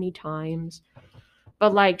many, many times.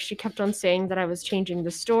 But like she kept on saying that I was changing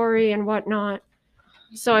the story and whatnot.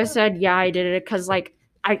 So I said, yeah, I did it, because like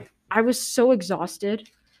I was so exhausted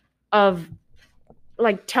of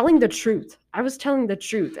like telling the truth. I was telling the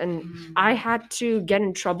truth, and I had to get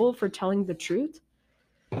in trouble for telling the truth.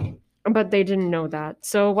 But they didn't know that.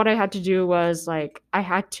 So what I had to do was like I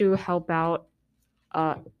had to help out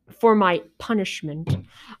for my punishment,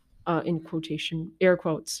 in quotation, air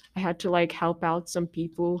quotes. I had to like help out some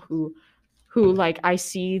people who like I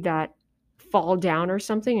see that fall down or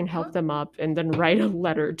something and help them up, and then write a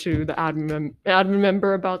letter to the admin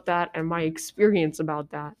member about that and my experience about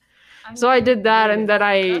that. So I did that, and then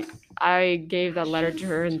I gave that letter to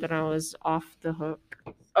her, and then I was off the hook.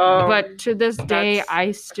 But to this day, that's-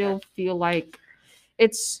 I still feel like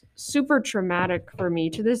it's super traumatic for me.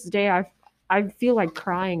 To this day, I feel like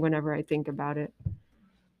crying whenever I think about it,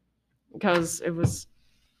 because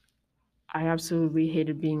I absolutely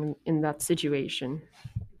hated being in that situation.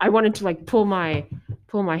 I wanted to like pull my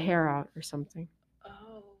hair out or something.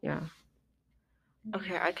 Oh. Yeah.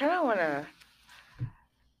 Okay, I kind of want to.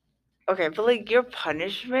 Okay, but like your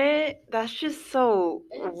punishment, that's just so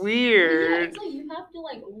weird. it's like you have to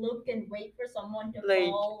like look and wait for someone to Like,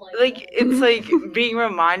 fall. like it's like being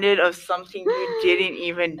reminded of something you didn't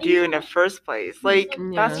even do in the first place. Like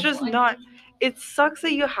that's Yeah. just not. it sucks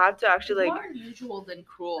that you have to actually More like. unusual than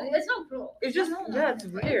cruel. It's not cruel. It's just it's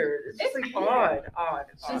weird. It's just like odd.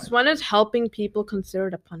 Since when is helping people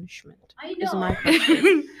considered a punishment? I Is know. my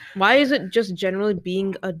question. Why is it just generally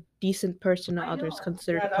being a decent person to others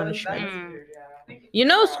considered punishment? weird. Yeah. You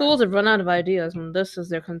know, schools have run out of ideas, and this is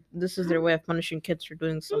their way of punishing kids for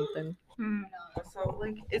doing something. So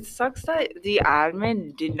like it sucks that the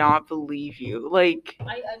admin did not believe you. Like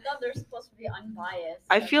I thought they're supposed to be unbiased.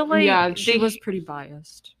 I feel like yeah, she they- was pretty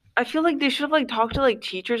biased. I feel like they should have like talked to like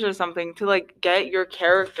teachers or something to like get your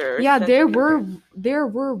character. Yeah, sense there of your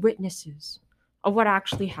were witnesses of what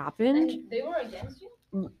actually happened. And they were against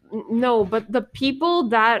you? No, but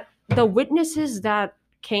the witnesses that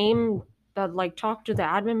came that like talked to the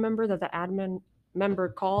admin member that the admin member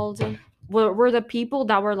called were the people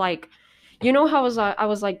that were like, you know how I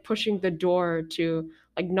was like pushing the door to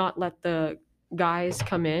like not let the guys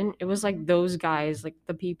come in. It was like those guys, like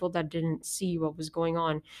the people that didn't see what was going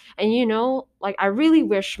on. And you know, like I really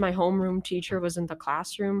wish my homeroom teacher was in the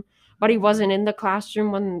classroom, but he wasn't in the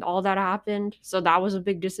classroom when all that happened. So that was a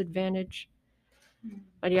big disadvantage.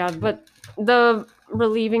 But yeah, but the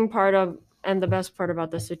relieving part of and the best part about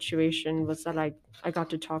the situation was that I got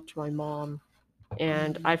to talk to my mom,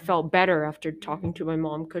 and I felt better after talking to my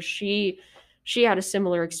mom because she had a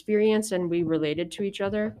similar experience and we related to each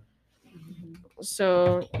other.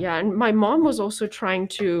 So yeah, and my mom was also trying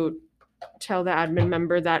to tell the admin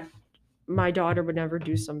member that my daughter would never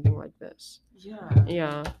do something like this. Yeah.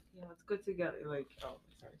 Yeah. Yeah, it's good to get like sorry.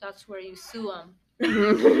 That's where you sue them.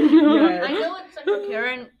 Yeah. I know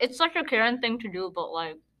it's such a Karen thing to do, but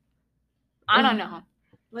like, I don't know.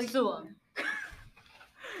 Like Sue them.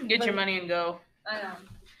 Get your money and go. I know.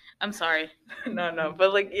 I'm sorry. no,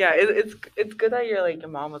 but like yeah, it's good that your like your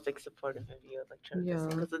mom was like supportive of you like trying to Yeah.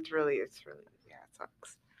 because it's really yeah, it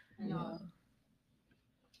sucks. Yeah.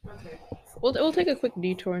 Okay. We'll take a quick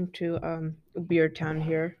detour into Beer Town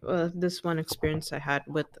here. This one experience I had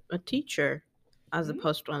with a teacher, as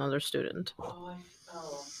opposed to another student.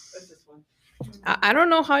 What's this one? I don't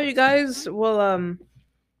know how you guys will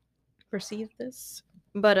perceive this,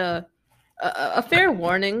 but a fair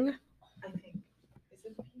warning. I think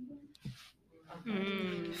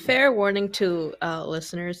is it Fair warning to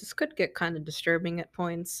listeners. This could get kind of disturbing at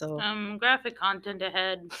points. So Graphic content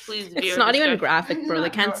ahead. Please. it's viewer not even discretion. graphic, bro. They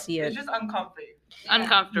can't No, see It's it. just uncomfy.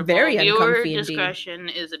 Uncomfortable. Very Viewer uncomfy indeed. discretion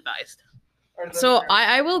is advised. Or So listeners.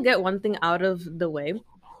 I will get one thing out of the way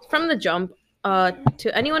from the jump.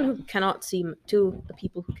 To anyone who cannot see, to the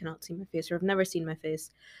people who cannot see my face or have never seen my face,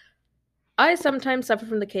 I sometimes suffer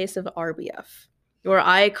from the case of RBF, where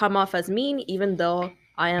I come off as mean even though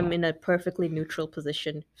I am in a perfectly neutral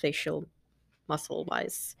position, facial muscle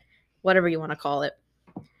wise, whatever you want to call it.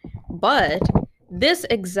 But this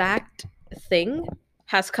exact thing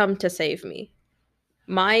has come to save me.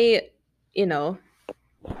 My,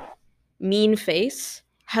 mean face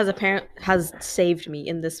has saved me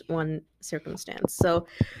in this one circumstance. So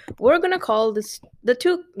we're gonna call this the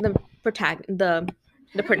protagonist,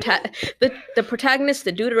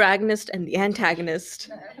 the deuteragonist, and the antagonist.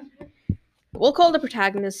 We'll call the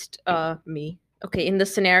protagonist me. Okay, in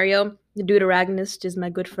this scenario, the deuteragonist is my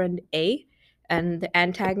good friend A, and the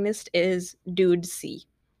antagonist is dude C.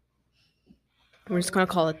 We're just gonna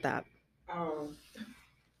call it that. Oh.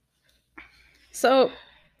 So,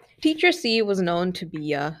 Teacher C was known to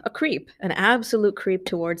be a creep, an absolute creep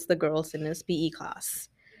towards the girls in his PE class.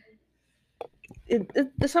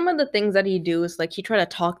 Some of the things that he do is like he try to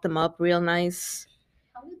talk them up real nice.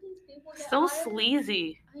 How did these people get So hired?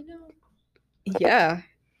 sleazy. I know. Yeah,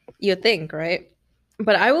 you think, right?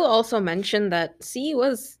 But I will also mention that C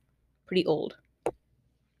was pretty old.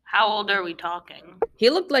 How old are we talking? He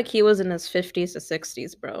looked like he was in his 50s to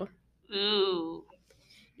 60s, bro. Ooh.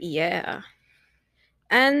 Yeah.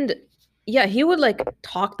 And yeah, he would like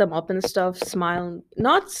talk them up and stuff,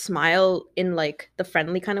 not smile in like the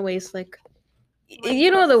friendly kind of ways, like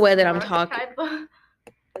you know the way that I'm talking.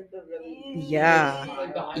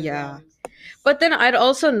 Yeah. Yeah. But then I'd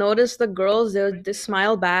also notice the girls, they would just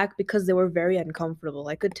smile back because they were very uncomfortable.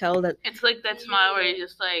 I could tell that, It's like that smile where you're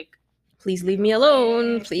just like, please leave me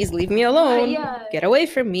alone. Please leave me alone. Yeah. Get away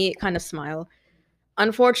from me kind of smile.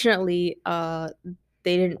 Unfortunately, they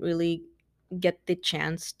didn't really get the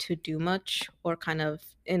chance to do much or kind of,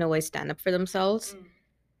 in a way, stand up for themselves.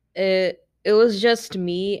 It was just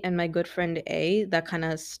me and my good friend A that kind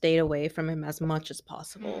of stayed away from him as much as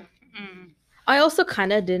possible. I also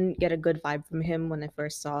kind of didn't get a good vibe from him when I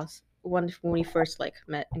first when we first like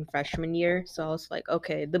met in freshman year. So I was like,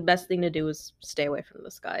 okay, the best thing to do is stay away from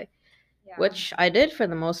this guy, which I did for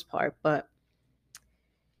the most part, but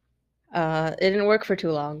it didn't work for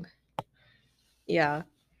too long. Yeah.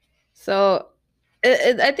 So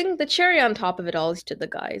I think the cherry on top of it all is to the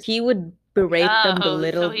guys. He would berate them, Oh,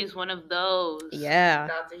 belittle. so he's one of those. Yeah.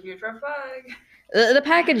 That's a huge red flag. The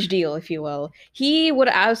package deal, if you will. He would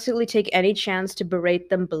absolutely take any chance to berate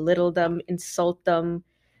them, belittle them, insult them,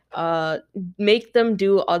 make them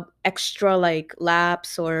do extra like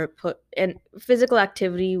laps or put in physical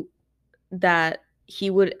activity that he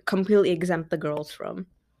would completely exempt the girls from.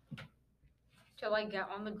 To like get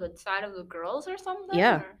on the good side of the girls or something?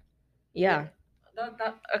 Yeah. Or- Yeah.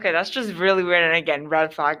 Okay, that's just really weird. And again,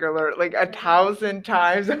 red flag alert, like 1,000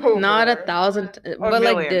 times over. Not 1,000, Or but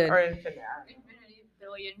like, million, dude. or infinite. Infinity,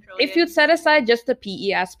 billion, If you trillion. set aside just the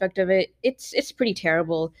PE aspect of it, it's pretty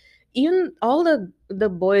terrible. Even all the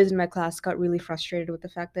boys in my class got really frustrated with the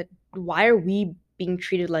fact that why are we being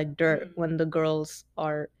treated like dirt when the girls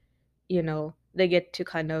are, they get to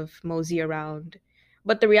kind of mosey around.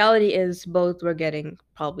 But the reality is both were getting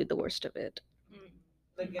probably the worst of it.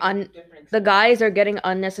 The guys are getting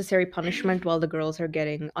unnecessary punishment while the girls are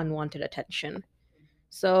getting unwanted attention.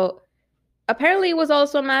 So apparently it was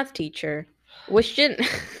also a math teacher, which didn't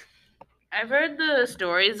I've heard the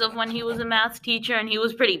stories of when he was a math teacher, and he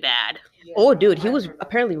was pretty bad. Oh, dude, he was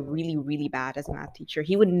apparently really, really bad as a math teacher.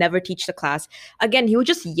 He would never teach the class. Again, he would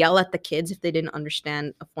just yell at the kids if they didn't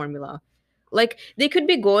understand a formula. Like, they could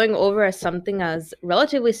be going over something as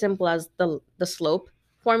relatively simple as the slope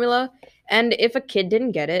formula, and if a kid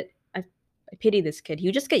didn't get it, I pity this kid. He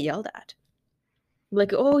would just get yelled at.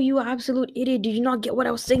 Like, oh, you absolute idiot. Did you not get what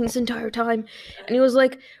I was saying this entire time? And he was,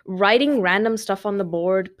 like, writing random stuff on the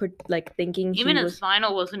board, like, thinking Even he his was...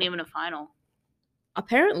 final wasn't even a final.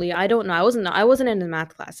 Apparently, I don't know. I wasn't in the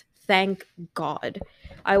math class. Thank God,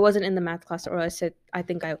 I wasn't in the math class, or I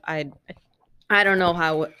think I don't know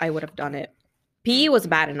how I would have done it. PE was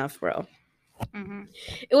bad enough, bro. Mm-hmm.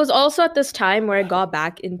 It was also at this time where I got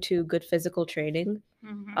back into good physical training.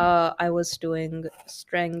 Mm-hmm. I was doing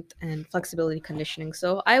strength and flexibility conditioning,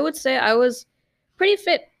 so I would say I was pretty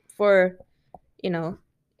fit for,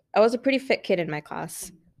 I was a pretty fit kid in my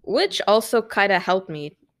class, which also kind of helped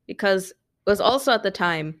me because it was also at the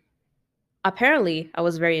time, apparently, I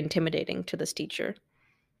was very intimidating to this teacher.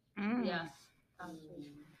 Mm. Yes.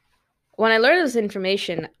 Absolutely. When I learned this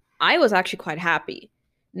information, I was actually quite happy,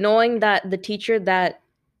 knowing that the teacher that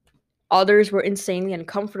others were insanely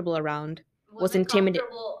uncomfortable around was intimidating.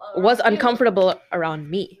 Was uncomfortable around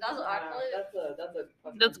me.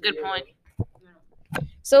 That's a good point.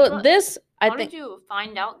 So But this, I How think, did you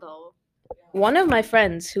find out though? one of my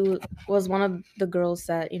friends who was one of the girls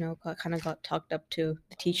that kind of got talked up to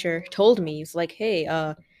the teacher told me, he's like, hey,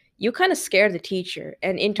 you kind of scared the teacher.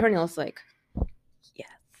 And internally I was like,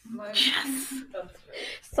 Yes.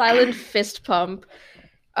 silent fist pump.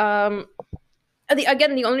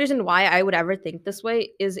 The only reason why I would ever think this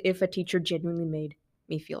way is if a teacher genuinely made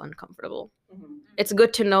me feel uncomfortable. It's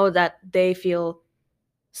good to know that they feel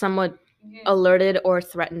somewhat alerted or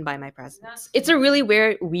threatened by my presence. It's a really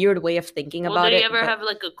weird way of thinking Well, about did it. he ever but have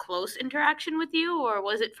like a close interaction with you, or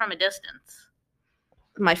was it from a distance?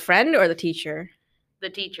 my friend or the teacher? The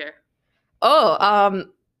teacher. Oh,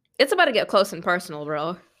 it's about to get close and personal,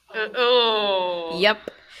 bro. Oh. Yep.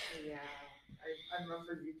 Yeah, I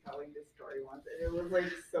remember you telling this story once, and it was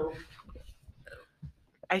like so.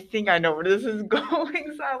 I think I know where this is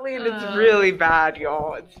going, sadly, and it's really bad,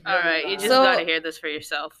 y'all. It's All really right, you bad. just So- gotta hear this for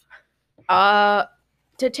yourself.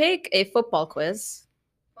 To take a football quiz.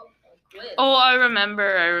 Oh, I remember.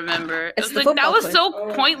 It It's was the like that football was quiz.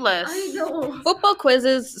 so pointless. Football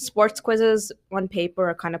quizzes, sports quizzes on paper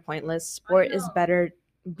are kind of pointless. Sport is better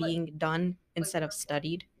being done instead of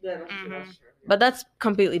studied. Yeah, that's true, Mhm. that's true. But that's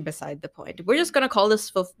completely beside the point. We're just gonna call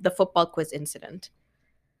this the football quiz incident.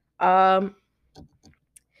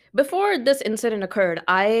 Before this incident occurred,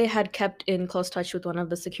 I had kept in close touch with one of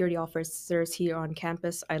the security officers here on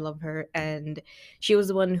campus. I love her, and she was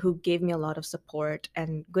the one who gave me a lot of support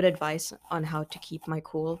and good advice on how to keep my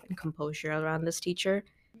cool and composure around this teacher.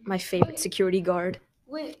 My favorite security guard.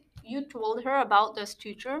 Wait, you told her about this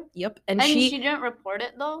teacher? Yep, And she didn't report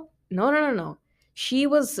it though? No.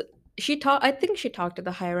 I think she talked to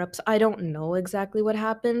the higher ups. I don't know exactly what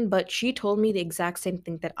happened, but she told me the exact same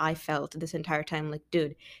thing that I felt this entire time. Like,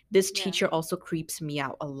 dude, this Yeah. teacher also creeps me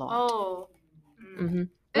out a lot. Oh. Mm-hmm.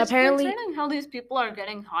 It's Apparently- concerning how these people are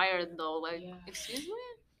getting hired though. Like, Yeah. excuse me?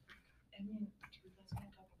 I mean, dude, let's not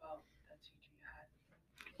talk about that teacher you had.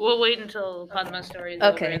 We'll wait until Padma's story is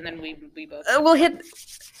Okay. over, and then we both. We'll hit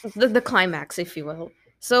the climax, if you will.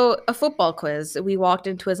 So, a football quiz. We walked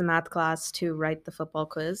into his math class to write the football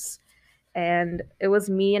quiz. And it was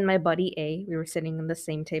me and my buddy A. We were sitting on the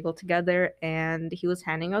same table together, and he was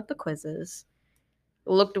handing out the quizzes.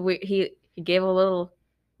 he gave a little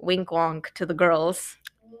wink wonk to the girls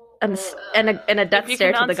and a death If you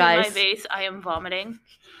stare to cannot the see my guys. face, I am vomiting.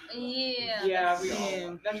 Yeah. Yeah, we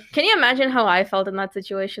all. Can you imagine how I felt in that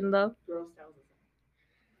situation though?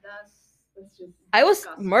 That's just I was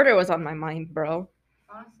disgusting. murder was on my mind, bro.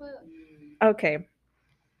 Honestly, Okay.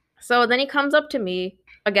 So then he comes up to me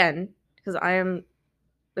again because I am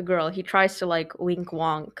the girl. He tries to like wink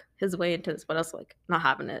wonk his way into this, but I was like not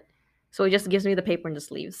having it. So he just gives me the paper and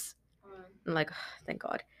just leaves. I'm like, thank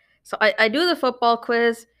God. So I do the football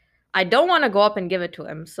quiz. I don't want to go up and give it to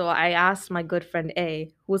him. So I asked my good friend A,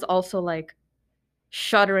 who was also like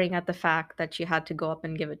shuddering at the fact that she had to go up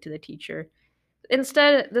and give it to the teacher.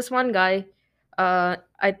 Instead, this one guy,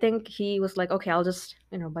 I think he was like, okay, I'll just,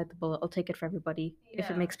 bite the bullet. I'll take it for everybody if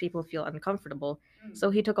it Yeah. makes people feel uncomfortable. So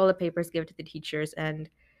he took all the papers, gave it to the teachers, and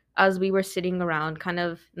as we were sitting around, kind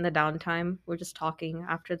of in the downtime, we're just talking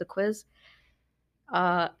after the quiz.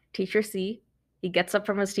 Teacher C, he gets up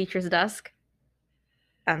from his teacher's desk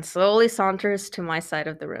and slowly saunters to my side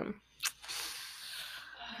of the room.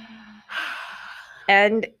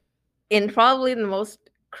 And in probably the most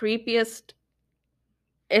creepiest,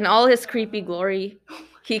 in all his creepy glory,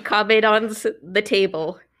 he kabedons the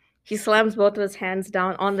table. He slams both of his hands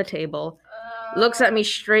down on the table, looks at me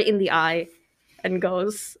straight in the eye, and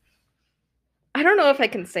goes, I don't know if I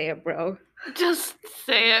can say it, bro. Just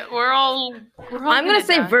say it. We're all I'm gonna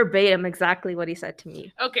say die. verbatim exactly what he said to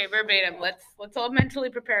me. Okay, verbatim. Let's all mentally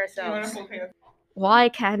prepare ourselves. Why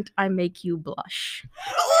can't I make you blush?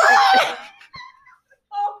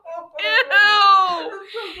 Ew!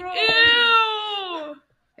 Ew!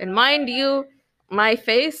 And mind you, my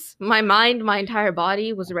face, my mind, my entire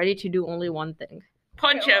body was ready to do only one thing: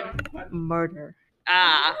 Punch him. murder.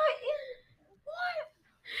 Ah.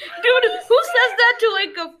 Dude, who says that to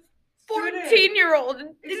like a 14-year-old?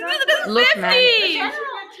 Look, man.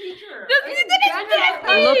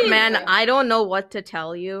 Look, man, I I don't know what to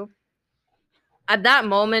tell you. At that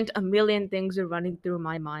moment, a million things were running through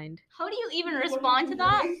my mind. how do you even respond to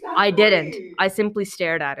that? I didn't. I simply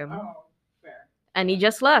stared at him. Oh, fair. And he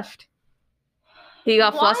just left. He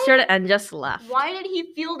got Why? flustered and just left. Why did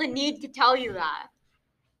he feel the need to tell you that?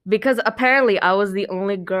 Because apparently I was the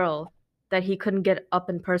only girl that he couldn't get up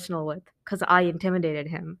and personal with because I intimidated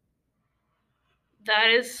him. That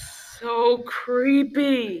is so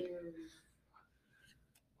creepy.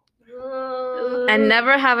 And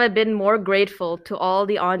never have I been more grateful to all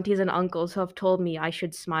the aunties and uncles who have told me I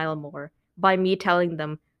should smile more by me telling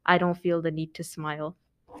them I don't feel the need to smile.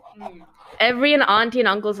 Every auntie and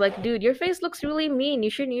uncle's like, dude, your face looks really mean. You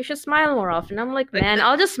should smile more often. I'm like, man,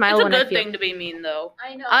 I'll just smile It's a when I good feel. thing to be mean, though.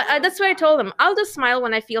 I know. That's what I told them. I'll just smile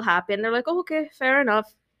when I feel happy. And they're like, oh, okay, fair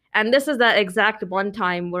enough. And this is that exact one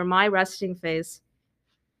time where my resting face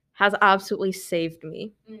has absolutely saved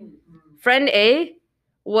me. Friend A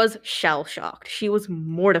was shell-shocked. She was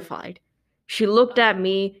mortified. She looked at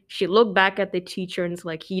me. She looked back at the teacher and was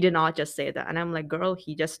like, he did not just say that. And I'm like, girl,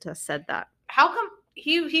 he just said that. How come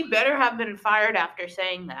he better have been fired after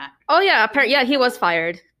saying that? Oh, yeah, apparently, yeah, he was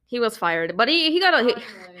fired. He was fired. But he had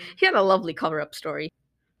a lovely cover-up story.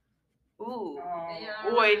 Ooh.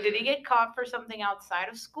 Oh. Wait, did he get caught for something outside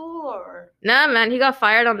of school or? Nah, man, he got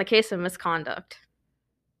fired on the case of misconduct.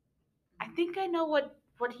 I think I know what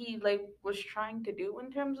he like was trying to do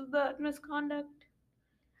in terms of the misconduct.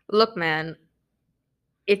 Look, man,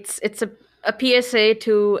 it's a PSA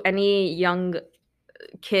to any young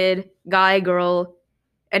kid, guy, girl,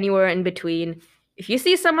 anywhere in between. If you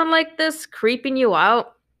see someone like this creeping you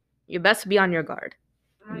out, you best be on your guard.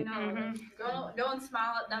 I know. Mhm. Don't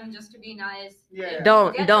smile at them just to be nice. Yeah.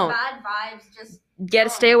 Don't. Get Don't. the bad vibes.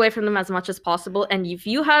 Just Stay away from them as much as possible. And if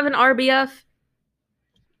you have an RBF,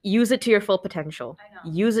 use it to your full potential. I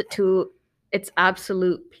know. Use it to its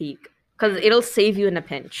absolute peak, because it'll save you in a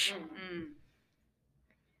pinch.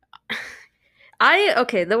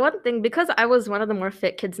 The one thing, because I was one of the more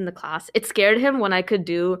fit kids in the class, it scared him when I could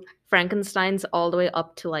do Frankenstein's all the way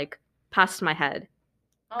up to like past my head.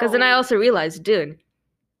 Because then I also realized, dude,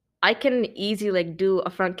 I can easily like do a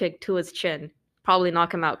front kick to his chin, probably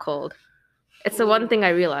knock him out cold. It's the one thing I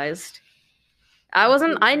realized. I was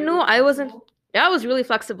really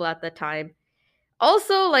flexible at that time.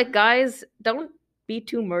 Also, like, guys, don't be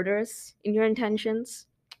too murderous in your intentions.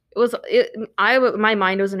 My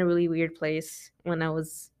mind was in a really weird place when I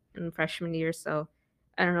was in freshman year, so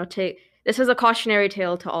I don't know. This is a cautionary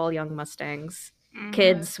tale to all young Mustangs,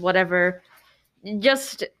 kids, whatever.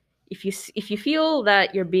 Just if you feel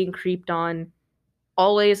that you're being creeped on,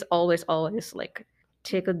 always like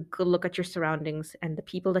take a good look at your surroundings and the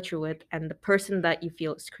people that you're with and the person that you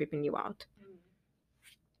feel is creeping you out.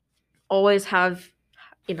 Always have,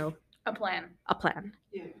 A plan. a plan.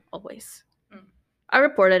 Yeah. Always. Mm. I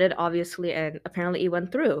reported it obviously, and apparently it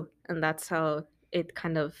went through, and that's how it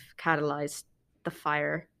kind of catalyzed the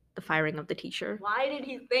firing of the teacher. Why did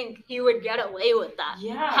he think he would get away with that?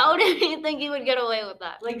 Yeah. How did he think he would get away with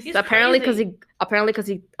that? Like He's So apparently because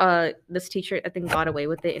crazy. this teacher I think got away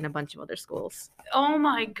with it in a bunch of other schools. Oh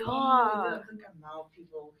my the god. like amount of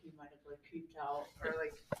people he might have like creeped out or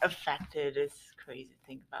like affected is crazy to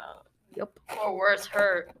think about. Yep. Or worse,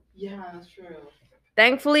 hurt. Yeah, that's true.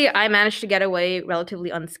 Thankfully, I managed to get away relatively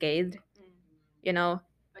unscathed. You know,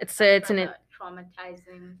 it's an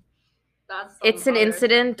traumatizing. That's it's an harder.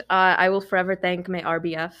 incident I will forever thank my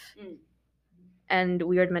RBF Mm. and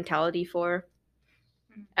Weird Mentality for,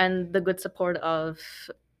 and the good support of,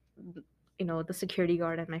 the security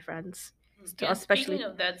guard and my friends. Yeah, Especially speaking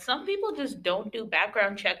of that, some people just don't do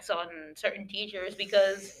background checks on certain teachers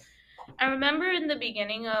because I remember in the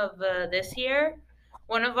beginning of this year,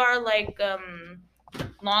 one of our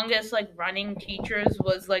longest running teachers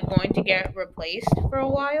was going to get replaced for a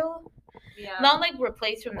while. Yeah. Not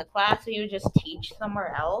replaced from the class, he would just teach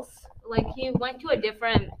somewhere else. Like he went to a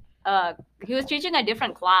different. He was teaching a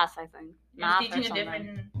different class, I think. He was Math or teaching a something.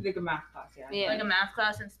 different Like a math class, yeah. Yeah. a math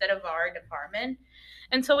class instead of our department.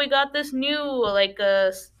 And so we got this new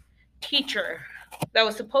teacher that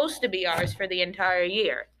was supposed to be ours for the entire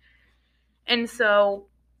year. And so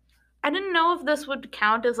I didn't know if this would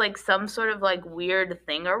count as some sort of weird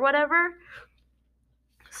thing or whatever.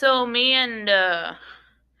 So me and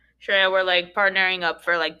Shreya were partnering up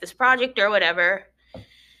for this project or whatever.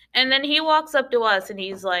 And then he walks up to us and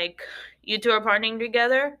he's like, "You two are partnering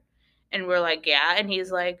together?" And we're like, "Yeah." And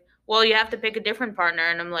he's like, "Well, you have to pick a different partner."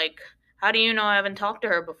 And I'm like, "How do you know I haven't talked to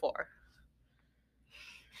her before?"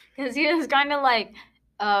 Because he was kind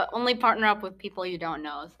of only partner up with people you don't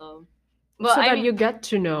know. So, so that you get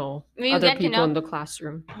to know you other get to people know- in the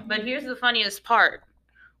classroom. But here's the funniest part.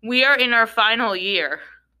 We are in our final year.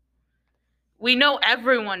 We know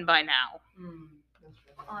everyone by now.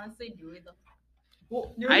 honestly, do we though?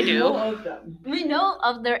 Well, I do. know of them. We know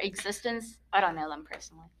of their existence. I don't know them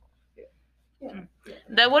personally.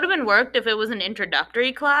 That would have been worked if it was an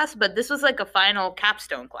introductory class, but this was a final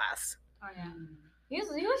capstone class. Oh yeah. He was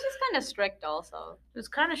just kind of strict also. It was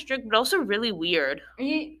kind of strict, but also really weird.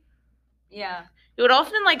 Yeah. He would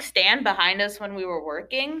often stand behind us when we were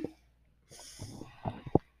working.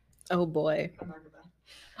 oh boy.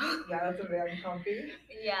 Yeah, that's a very comfy.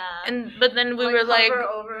 Yeah. But then we were hover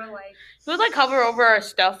over he would hover over our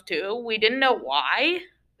stuff too. We didn't know why.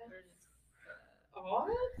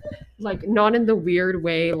 Not in the weird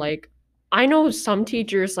way. I know some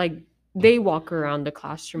teachers they walk around the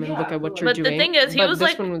classroom and look at what you're But doing. the thing is, he but was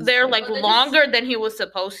this one was there they just- longer than he was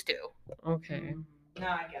supposed to. okay. No,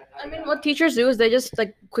 I get that. I mean, what teachers do is they just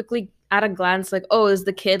quickly at a glance oh, is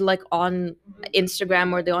the kid on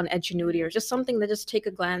Instagram or they on Edgenuity or just something. They just take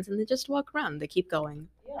a glance and they just walk around. They keep going.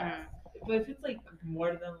 Yeah. But if it's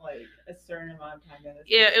more than a certain amount of time, then it's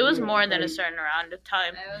Yeah, just it was weird. more than a certain amount of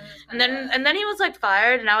time. And then he was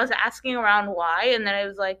fired, and I was asking around why, and then I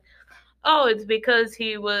was like, "Oh, it's because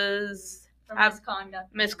he was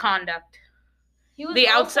misconduct. He was The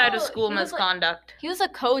outside of also- school he was, misconduct. he was a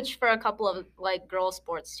coach for a couple of girl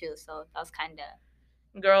sports too, so that was kind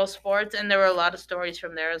of. Girls' sports, and there were a lot of stories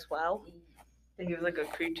from there as well. He was a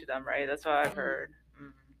creep to them, right? That's what I've heard.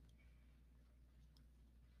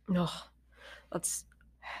 No, that's.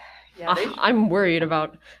 Yeah, they I'm worried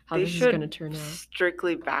about how they this is should gonna turn out.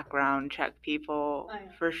 strictly background check people I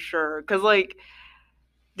know. for sure. Because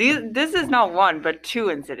this is not one but two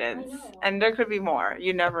incidents, I know. and there could be more.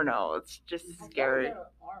 You never know. It's just scary.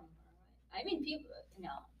 I mean, people. No.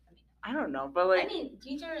 I don't know, but I mean,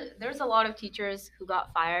 there's a lot of teachers who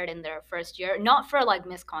got fired in their first year, not for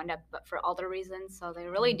misconduct, but for other reasons. So they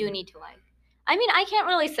really do need to I mean, I can't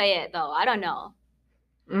really say it though. I don't know.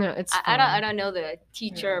 No, it's. I don't know the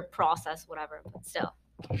teacher process, whatever. But still,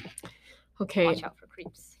 Okay, watch out for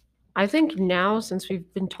creeps. I think now since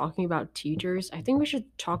we've been talking about teachers, I think we should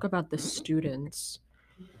talk about the students.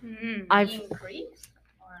 I've creeps.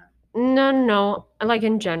 no,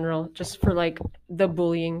 in general, just for the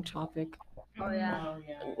bullying topic. Oh yeah. Oh,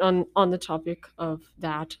 yeah. On the topic of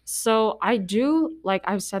that. So I do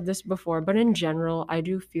I've said this before, but in general, I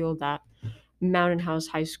do feel that Mountain House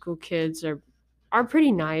High School kids are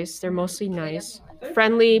pretty nice. They're mostly nice,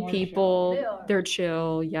 friendly More people. They are. They're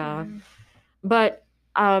chill, yeah. But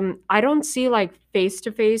I don't see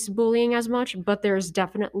face-to-face bullying as much, but there's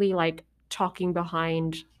definitely talking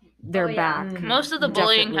behind their Oh, yeah. back. Mm. Most of the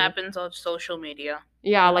bullying Definitely. happens on social media.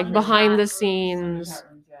 Yeah, On the behind the chat scenes.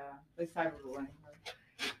 Yeah, cyberbullying.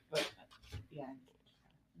 But yeah.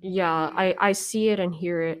 Yeah, I see it and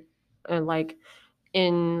hear it like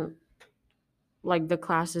in like the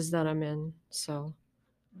classes that I'm in. So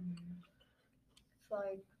It's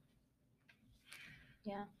like,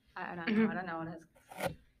 yeah, I don't know. I don't know what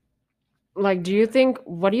else. like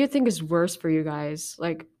what do you think is worse for you guys?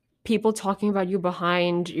 Like people talking about you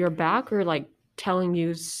behind your back or like telling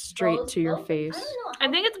you straight to your face? I don't know.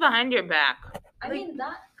 I think it's behind your back. I mean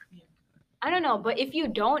that. I don't know, but if you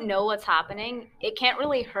don't know what's happening, it can't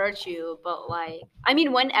really hurt you. But like, I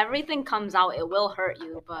mean, when everything comes out, it will hurt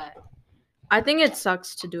you. But I think it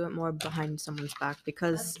sucks to do it more behind someone's back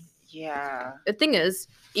because Yeah. the thing is,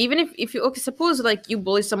 even if you okay, suppose like you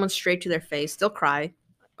bully someone straight to their face, they'll cry,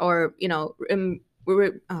 or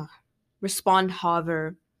respond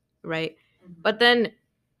however, right? But then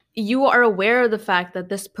you are aware of the fact that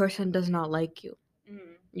this person does not like you.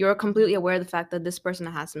 You're completely aware of the fact that this person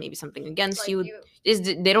has maybe something against like you.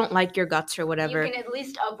 They don't like your guts or whatever. you can at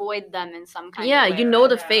least avoid them in some kind Yeah, of way. you know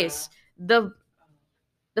right? the face.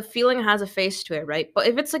 The feeling has a face to it, right? But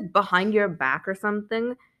if it's like behind your back or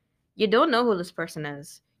something, you don't know who this person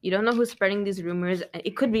is. You don't know who's spreading these rumors.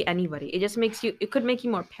 It could be anybody. It could make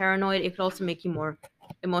you more paranoid. It could also make you more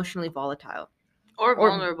emotionally volatile Or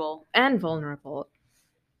vulnerable. and vulnerable.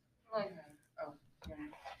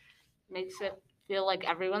 Makes it feel like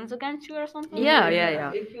everyone's against you or something. Yeah.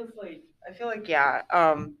 It feels like I feel like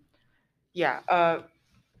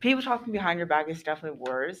people talking behind your back is definitely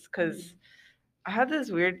worse because I had this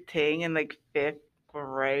weird thing in like 5th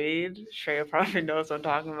grade. Shreya probably knows what I'm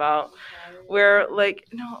talking about. Where like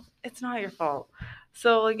no, it's not your fault.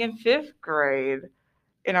 So like in 5th grade,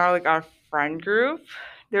 in our friend group,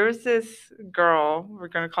 there was this girl. We're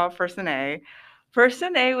gonna call her Person A.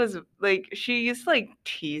 Person A was like she used to like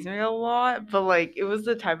tease me a lot, but like it was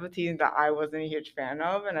the type of teasing that I wasn't a huge fan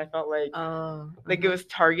of, and I felt like it was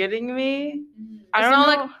targeting me. I It's don't not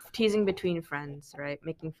know. like teasing between friends, right?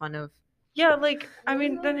 Making fun of. Yeah, like I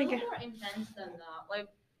mean, then again, more intense than that. Like,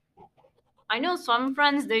 I know some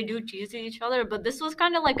friends they do tease each other, but this was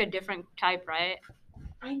kind of like a different type, right?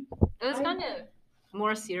 It was kind of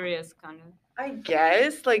more serious, kind of. I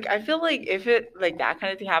guess like I feel like if it like that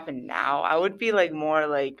kind of thing happened now, I would be like more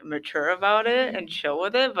like mature about it and chill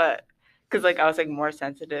with it, but because like I was like more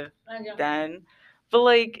sensitive then. But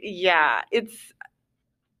like yeah, it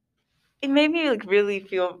made me like really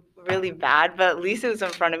feel really bad, but at least it was in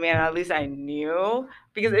front of me and at least I knew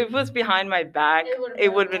because if it was behind my back, it would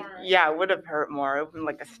have been it would have hurt more. It would have been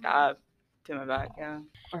like a stab to my back, yeah.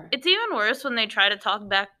 It's even worse when they try to talk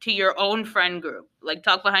back to your own friend group, like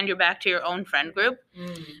talk behind your back to your own friend group.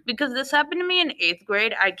 Because this happened to me in 8th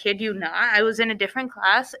grade. I kid you not. I was in a different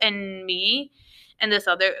class, and me and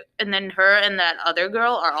and then her and that other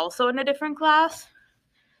girl are also in a different class.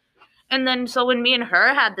 And then so when me and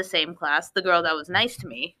her had the same class, the girl that was nice to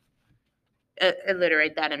me,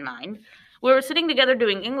 alliterate that in mind, we were sitting together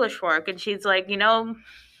doing English work, and she's like,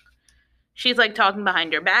 she's like talking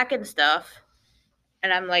behind your back and stuff.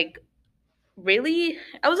 And I'm like, really?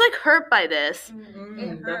 I was like hurt by this.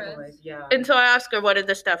 Definitely, yeah. And so I asked her, what is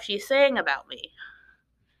the stuff she's saying about me?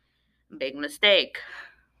 Big mistake.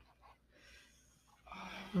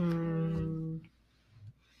 Mm.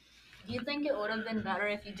 Do you think it would have been better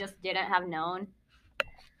if you just didn't have known?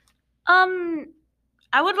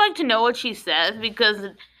 I would like to know what she says because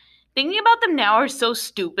thinking about them now are so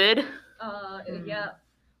stupid. Yeah.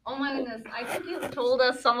 Oh my goodness, I think you told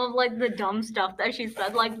us some of like the dumb stuff that she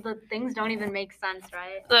said. Like the things don't even make sense,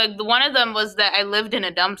 right? Like one of them was that I lived in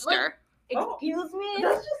a dumpster. Excuse me?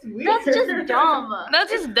 That's just weird. That's just dumb.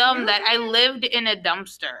 That's just dumb that I lived in a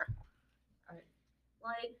dumpster.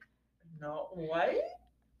 Like, No, what?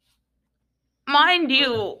 Mind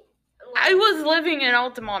you, I was living in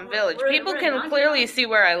Altamont Village. People can clearly see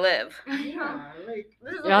where I live. Yeah, like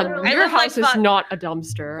Yeah, I your live, like, house is not a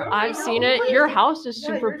dumpster. I've seen it. Your house is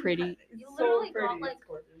super your- pretty. You literally got, like,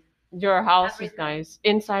 Your house is everything. nice,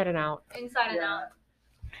 inside and out. inside and out.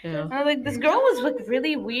 Yeah. I was like, this girl was like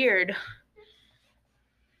really weird.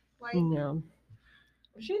 Like, Yeah.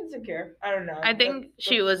 Was she insecure? I don't know. I think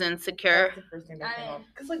she was insecure. That's the first thing that came up.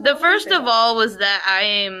 'Cause, like, The why would you first say of that? all was that I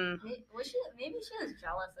am. maybe she was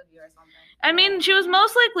jealous of you or something. I mean, she was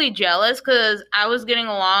most likely jealous because I was getting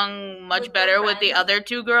along much With better her with the friends? other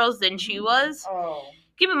two girls than she was. Oh.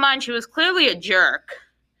 Keep in mind, she was clearly a jerk.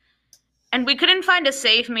 And we couldn't find a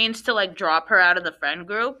safe means to like drop her out of the friend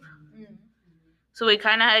group. So we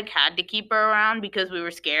kind of had to keep her around because we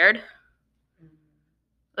were scared.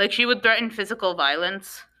 Like she would threaten physical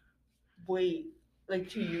violence. Wait, like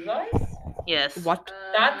to you guys? Yes. What?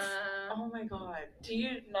 That's oh my god. Do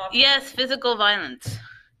you not? Yes, physical violence.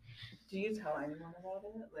 Do you tell anyone about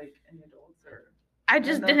it, like any adults or? I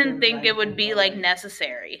just don't know if didn't they think it would like be it, like but-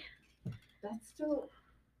 necessary. That's still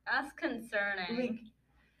That's concerning. like.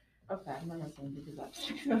 Okay, I'm not gonna say anything because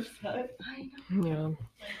that's upset. Yeah.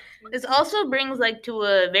 This also brings like to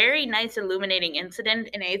a very nice illuminating incident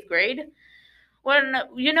in 8th grade. When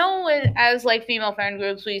as like female friend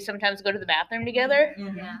groups, we sometimes go to the bathroom together.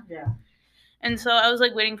 Yeah. And so I was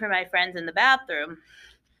like waiting for my friends in the bathroom.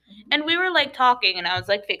 And we were like talking, and I was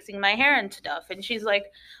like fixing my hair and stuff. And she's like,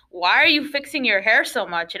 "Why are you fixing your hair so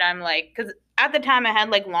much?" And I'm like, because at the time I had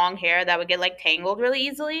like long hair that would get like tangled really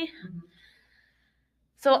easily.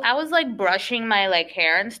 So I was like brushing my like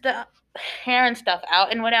hair and stuff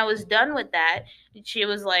out. And when I was done with that, she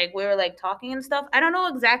was like, we were like talking and stuff. I don't know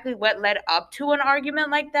exactly what led up to an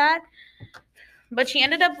argument like that, but she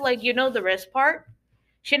ended up like, the wrist part.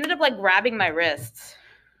 She ended up like grabbing my wrists.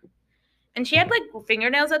 And she had like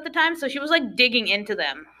fingernails at the time, so she was like digging into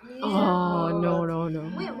them. Oh,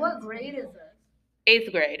 no. Wait, what grade is this?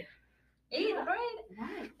 8th grade. 8th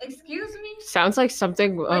grade? Excuse me? Sounds like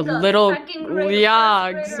something Like a little. second grade,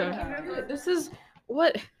 Yeah, first grade, or exactly. kindergarten? This is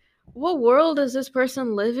what world is this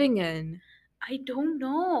person living in? I don't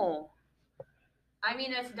know. I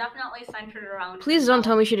mean, it's definitely centered around. Please don't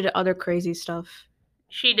tell me she did other crazy stuff.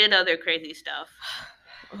 She did other crazy stuff.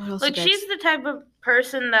 What else Like, did I she's the type of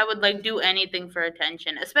person that would like do anything for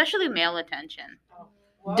attention, especially male attention.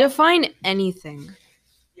 define anything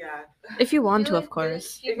Yeah. if you want to, of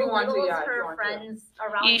course. She If you want to, belittles yeah, if you her want to. friends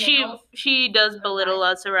around She males, she does belittle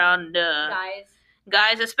us around guys.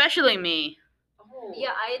 guys, especially me.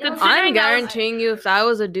 Yeah, I don't. Considering I I'm was- guaranteeing you, if I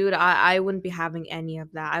was a dude, I wouldn't be having any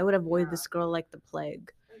of that. I would avoid this girl like the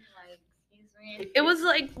plague. Like, excuse me. It was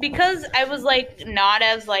like because I was like not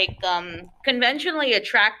as like conventionally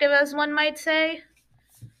attractive as one might say.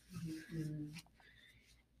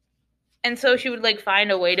 And so she would like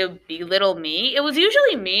find a way to belittle me. It was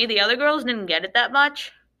usually me. The other girls didn't get it that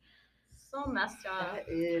much. So messed up. That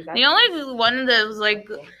is. The only one that was like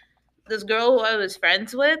this girl who I was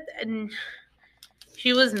friends with, and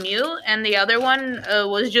she was mute, and the other one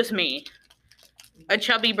was just me, a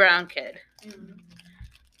chubby brown kid.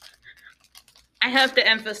 I have to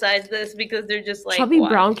emphasize this because they're just like Chubby what?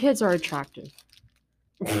 brown kids are attractive.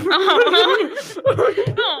 Aw. Aw. That's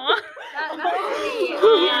sweet.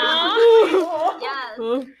 Aw.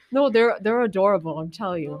 Yes. No, they're adorable. I'm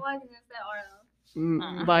telling you. Why did you say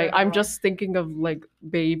Oreo? Like I'm just thinking of like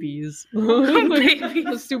babies,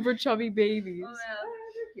 Babies. super chubby babies. Oh,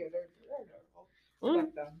 They're cute. They're Mm.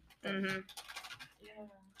 like them. Mm-hmm.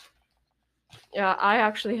 Yeah, I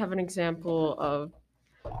actually have an example of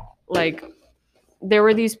like there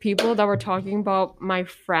were these people that were talking about my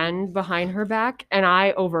friend behind her back, and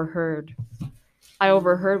I overheard. I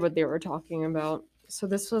overheard what they were talking about. So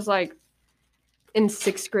this was like in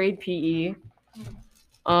 6th grade PE.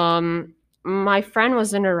 My friend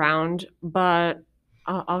wasn't around, but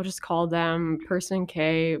I'll just call them person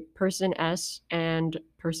K, person S, and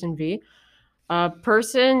person V.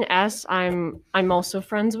 Person S, I'm also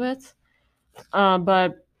friends with,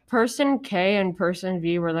 but person K and person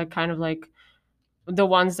V were like kind of like the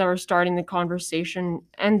ones that were starting the conversation,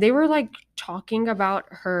 and they were like talking about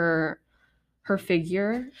her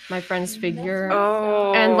figure, my friend's figure,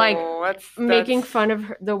 Oh, and like that's making fun of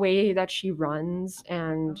her, the way that she runs,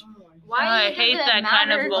 and Why I does hate it that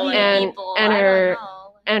kind of matter to bullying. And- people? and I her-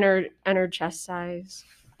 don't know. and her chest size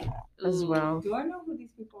as well. Do I know who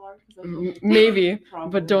these people are? 'Cause I Maybe,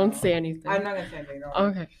 probably but don't know. say anything. I'm not gonna say anything. No.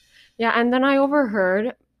 Okay. Yeah, and then I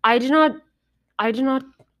overheard. I did not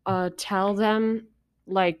tell them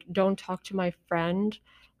like don't talk to my friend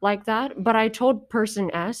like that, but I told person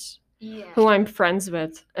S, Yeah. who I'm friends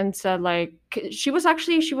with, and said like she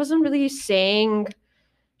wasn't really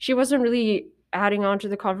adding on to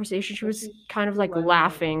the conversation. She was kind of like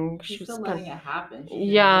laughing. She was kind of, it happen.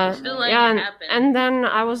 yeah, Still letting yeah, it and, happen. and then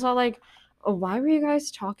I was all like, oh, why were you guys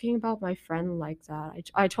talking about my friend like that?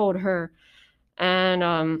 I told her, and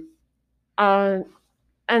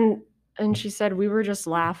and she said we were just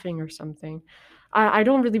laughing or something. I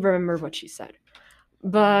don't really remember what she said,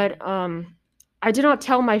 but I did not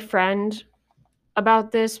tell my friend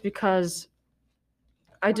about this because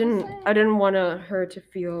I didn't want her to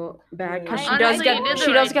feel bad because Yeah. she does Honestly, get you did the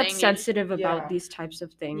she does right get thing. sensitive Yeah. about these types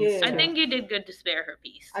of things. Yeah. I too. think you did good to spare her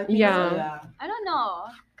peace. I think Yeah. So, yeah. I don't know,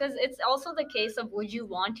 because it's also the case of would you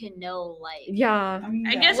want to know, like, Yeah, I mean,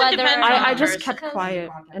 I yeah. guess Whether- it depends on I the just person. kept Because- quiet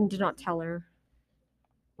and did not tell her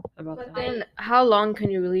about But that. Then how long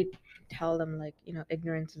can you really tell them, like,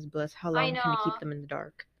 ignorance is bliss? How I long can you know. keep them in the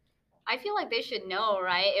dark? I feel like they should know,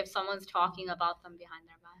 right, if someone's talking about them behind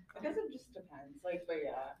their back. I guess it just depends. Like, but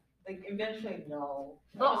yeah, like eventually, no.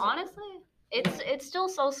 But honestly, It's still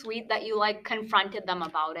so sweet that you like confronted them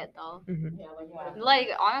about it though. Mhm. Like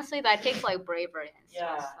honestly, that takes like bravery and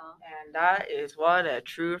stuff. Yeah, So. and that is what a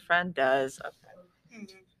true friend does.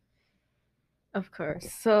 Of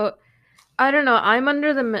course. So I don't know. I'm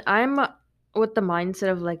with the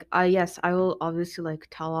mindset of like, yes, I will obviously like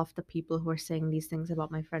tell off the people who are saying these things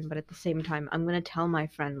about my friend, but at the same time, I'm gonna tell my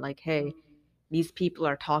friend like, hey, these people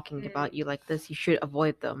are talking about you like this. You should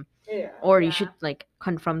avoid them, Yeah. or you Yeah. should like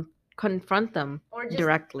confront them Or just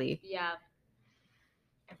directly. yeah.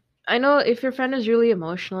 I know if your friend is really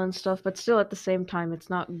emotional and stuff, but still at the same time, it's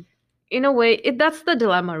not. In a way, that's the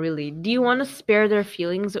dilemma, really. Do you want to spare their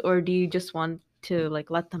feelings, or do you just want to like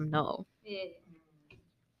let them know? Yeah.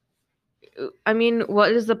 I mean,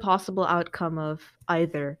 what is the possible outcome of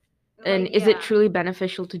either? And is it truly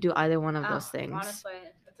beneficial to do either one of those things? Honestly,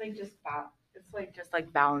 It's like just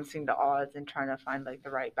like balancing the odds and trying to find like the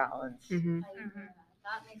right balance. Hmm.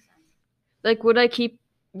 that makes sense. Like,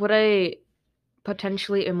 would I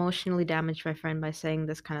potentially emotionally damage my friend by saying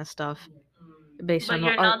this kind of stuff based But on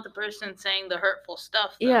you're what- not the person saying the hurtful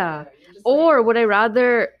stuff. Though. Yeah. Or would I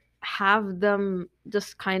rather have them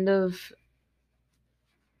just kind of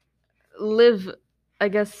live, I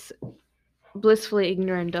guess, blissfully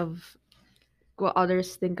ignorant of what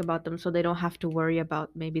others think about them, so they don't have to worry about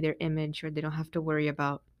maybe their image, or they don't have to worry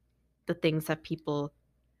about the things that people,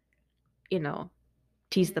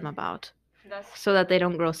 tease them about, That's so that they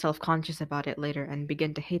don't grow self-conscious about it later and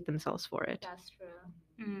begin to hate themselves for it. that's true.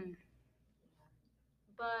 Mm.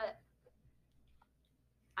 But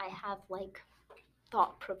I have like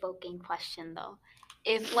thought-provoking question though.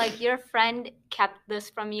 If like your friend kept this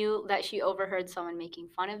from you that she overheard someone making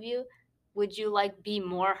fun of you, would you like be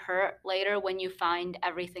more hurt later when you find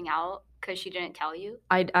everything out because she didn't tell you?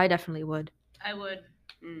 I definitely would. I would.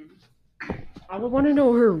 I would want to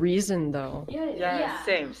know her reason though. Yeah,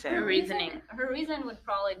 same. Her reasoning. Her reason would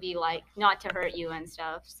probably be like not to hurt you and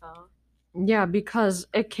stuff. So Yeah, because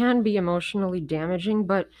it can be emotionally damaging,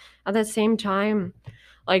 but at the same time,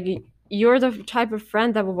 like you're the type of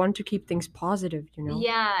friend that would want to keep things positive, you know?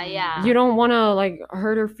 yeah. You don't want to like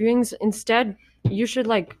hurt her feelings. Instead, you should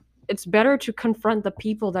like it's better to confront the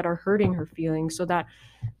people that are hurting her feelings so that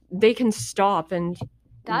they can stop and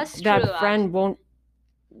That's that true, friend won't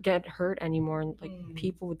get hurt anymore and like Mm.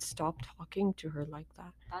 people would stop talking to her like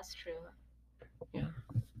that. That's true.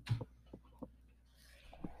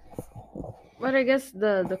 But I guess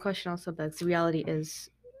the question also begs, reality is,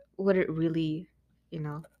 would it really,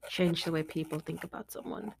 change the way people think about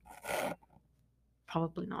someone?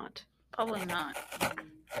 Probably not. Probably not.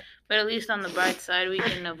 But at least on the bright side, we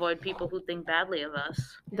can avoid people who think badly of us.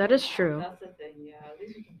 That is true. That's the thing. Yeah, at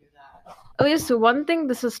least we can do that. At least one thing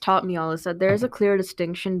this has taught me all is that there is a clear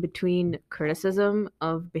distinction between criticism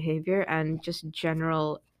of behavior and just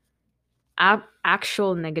general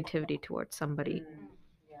actual negativity towards somebody.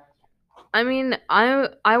 I mean,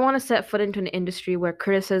 I want to set foot into an industry where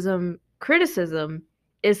criticism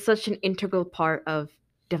is such an integral part of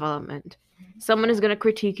development. Someone is going to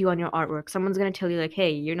critique you on your artwork. Someone's going to tell you like,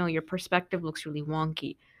 "Hey, your perspective looks really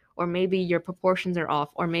wonky," or maybe your proportions are off,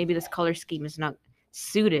 or maybe this color scheme is not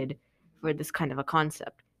suited for this kind of a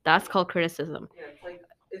concept. That's called criticism. Yeah,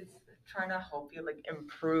 it's trying to help you like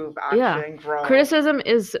improve Yeah. and grow. Criticism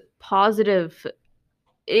is positive.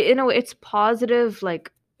 In a way, it's positive,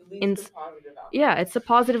 like, It leads to positive outcomes. yeah, it's a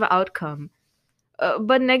positive outcome.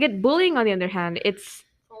 But bullying, on the other hand, it's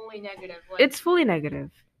Fully negative. fully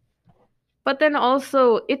negative. But then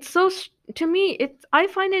also, it's to me, I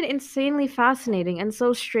find it insanely fascinating and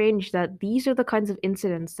so strange that these are the kinds of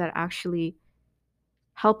incidents that actually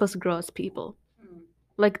help us grow as people.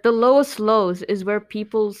 Like the lowest lows is where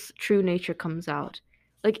people's true nature comes out.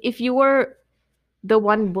 Like if you were the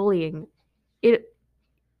one bullying,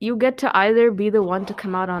 you get to either be the one to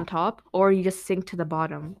come out on top, or you just sink to the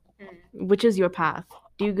bottom. Which is your path?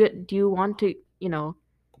 Do you want to,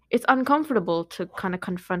 it's uncomfortable to kind of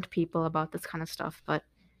confront people about this kind of stuff, but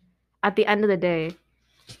at the end of the day,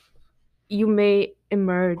 you may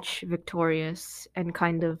emerge victorious and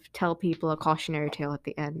kind of tell people a cautionary tale at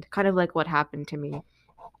the end, kind of like what happened to me.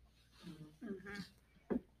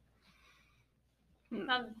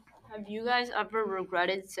 Have you guys ever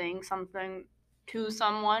regretted saying something to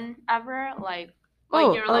someone ever? Like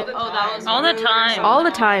you're like, the oh, that was All the rude or time.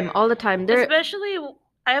 something? All the time. Especially,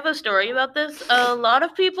 I have a story about this. A lot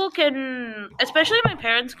of people can, especially my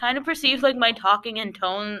parents, kind of perceive like my talking and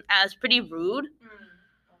tone as pretty rude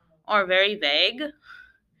or very vague.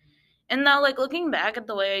 And now, like looking back at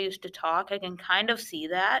the way I used to talk, I can kind of see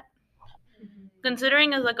that.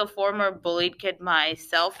 Considering as like a former bullied kid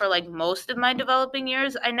myself for like most of my developing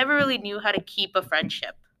years, I never really knew how to keep a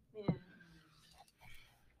friendship.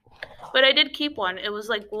 But I did keep one. It was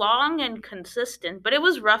like long and consistent, but it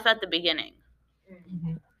was rough at the beginning.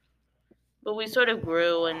 But we sort of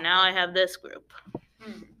grew, and now I have this group.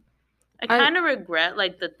 I kind of regret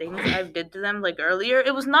like the things I did to them like earlier.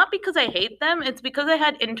 It was not because I hate them. It's because I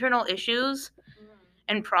had internal issues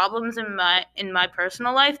and problems in my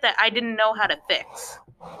personal life that I didn't know how to fix.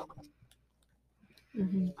 I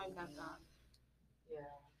got that.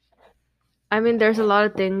 I mean, there's a lot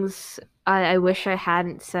of things I wish I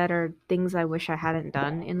hadn't said or things I wish I hadn't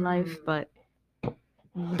done in life, but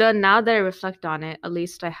now that I reflect on it, at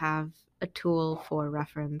least I have a tool for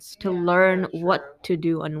reference to learn what to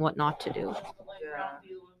do and what not to do. Yeah.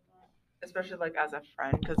 Especially like as a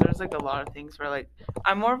friend, because there's like a lot of things where like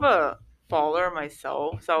I'm more of a follower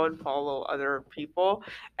myself, so I would follow other people,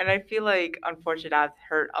 and I feel like unfortunately that's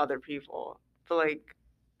hurt other people, but like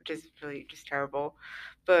just really just terrible,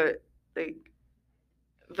 but like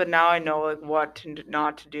but now I know like what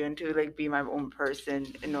not to do and to like be my own person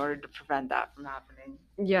in order to prevent that from happening.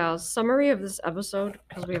 Yeah, summary of this episode,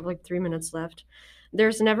 because we have like 3 minutes left.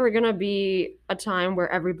 There's never gonna be a time where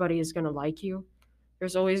everybody is gonna like you.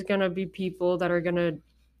 There's always gonna be people that are gonna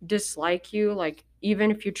dislike you. Like,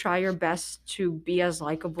 even if you try your best to be as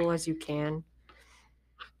likable as you can,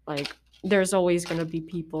 like, there's always gonna be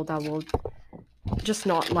people that will just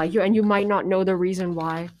not like you, and you might not know the reason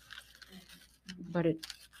why, but it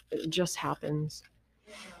just happens.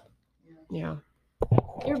 Yeah.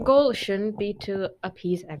 Your goal shouldn't be to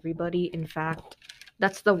appease everybody. In fact,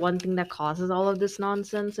 that's the one thing that causes all of this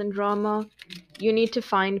nonsense and drama. You need to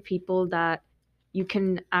find people that you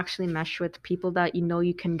can actually mesh with, people that you know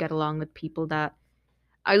you can get along with, people that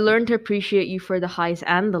I learned to appreciate you for the highs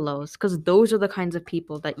and the lows, because those are the kinds of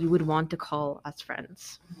people that you would want to call as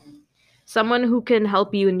friends. Someone who can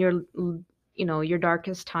help you in your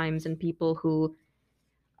darkest times, and people who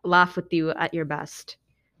laugh with you at your best.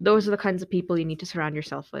 Those are the kinds of people you need to surround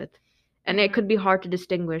yourself with. And it could be hard to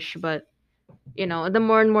distinguish, but the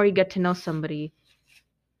more and more you get to know somebody,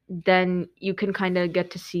 then you can kind of get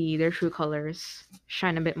to see their true colors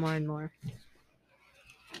shine a bit more and more.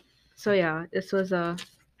 So yeah, this was I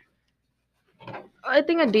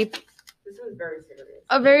think This was very serious.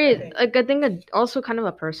 I think also kind of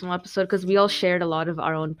a personal episode, because we all shared a lot of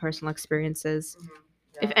our own personal experiences.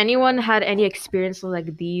 If anyone had any experiences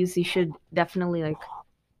like these, you should definitely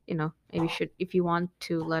if you want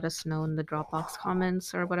to let us know in the Dropbox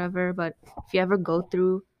comments or whatever. But if you ever go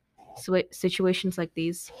through situations like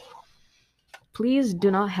these, please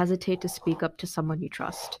do not hesitate to speak up to someone you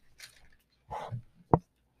trust.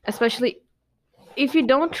 Especially if you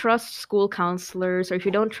don't trust school counselors, or if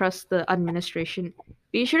you don't trust the administration,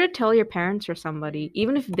 be sure to tell your parents or somebody.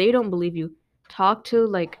 Even if they don't believe you, talk to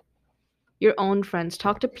like your own friends,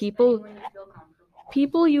 talk to people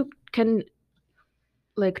you can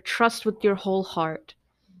like trust with your whole heart.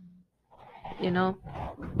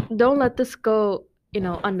 Don't let this go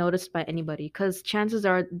unnoticed by anybody, because chances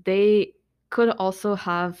are they could also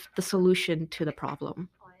have the solution to the problem.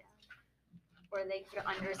 Or they could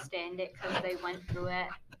understand it because they went through it.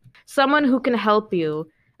 Someone who can help you,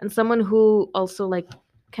 and someone who also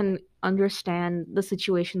can understand the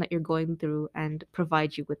situation that you're going through and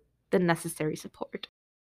provide you with the necessary support.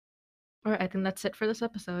 All right, I think that's it for this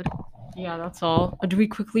episode. Yeah, that's all. Do we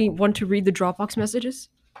quickly want to read the Dropbox messages?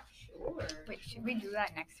 Wait, should we do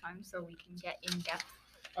that next time so we can get in depth?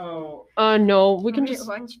 Oh. No, we can just.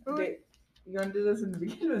 Lunch food? Okay. You want to do this in the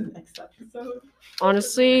beginning of the next episode?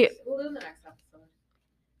 Honestly, We'll do the next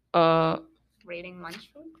episode. Rating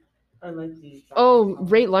lunch food? I like these.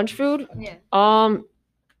 Rate lunch food? Yeah.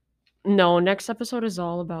 No, next episode is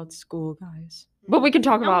all about school, guys. But we can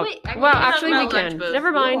talk about. wait, I Well, can talk actually, we about lunch can. food.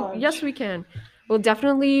 Never mind. Lunch. Yes, we can. We'll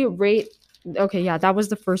definitely rate. Okay, yeah, that was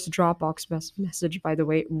the first Dropbox message, by the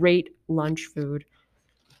way. Rate lunch food.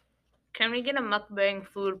 Can we get a mukbang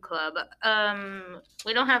food club?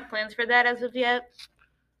 We don't have plans for that as of yet.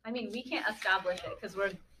 I mean, we can't establish it because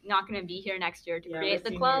we're not going to be here next year to create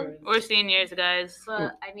the club. We're seniors, guys.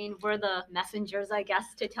 But, I mean, we're the messengers, I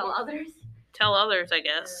guess, to tell others. Tell others, I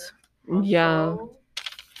guess. Yeah.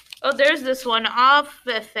 Oh, there's this one. Off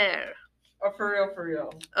the fair. Oh, for real, for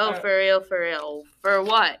real. Oh, for real, for real. For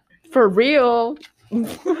what? For real.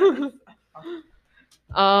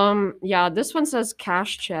 Yeah, this one says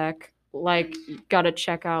cash check. Like, gotta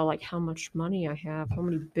check out like how much money I have, how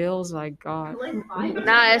many bills I got.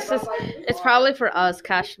 Nah, it's probably for us.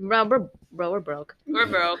 Cash, bro, we're broke. We're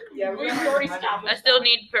broke. Yeah, we already I still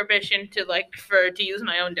need permission to to use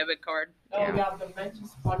my own debit card. Oh yeah, the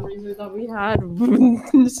Mentions fundraiser that we We had.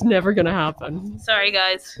 It's never gonna happen. Sorry,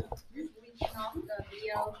 guys. Leeching off the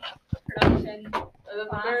video production. the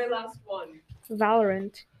very last one.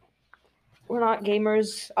 Valorant. we're not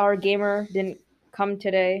gamers. Our gamer didn't come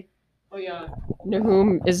today. Oh yeah.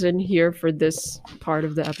 Nahum isn't here for this part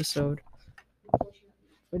of the episode.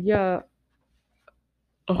 But yeah.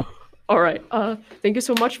 Oh, all right. Thank you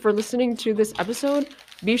so much for listening to this episode.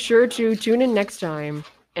 Be sure to tune in next time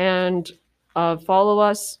and follow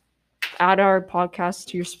us, add our podcast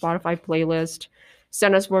to your Spotify playlist,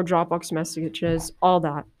 send us more Dropbox messages, all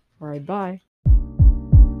that. All right, bye.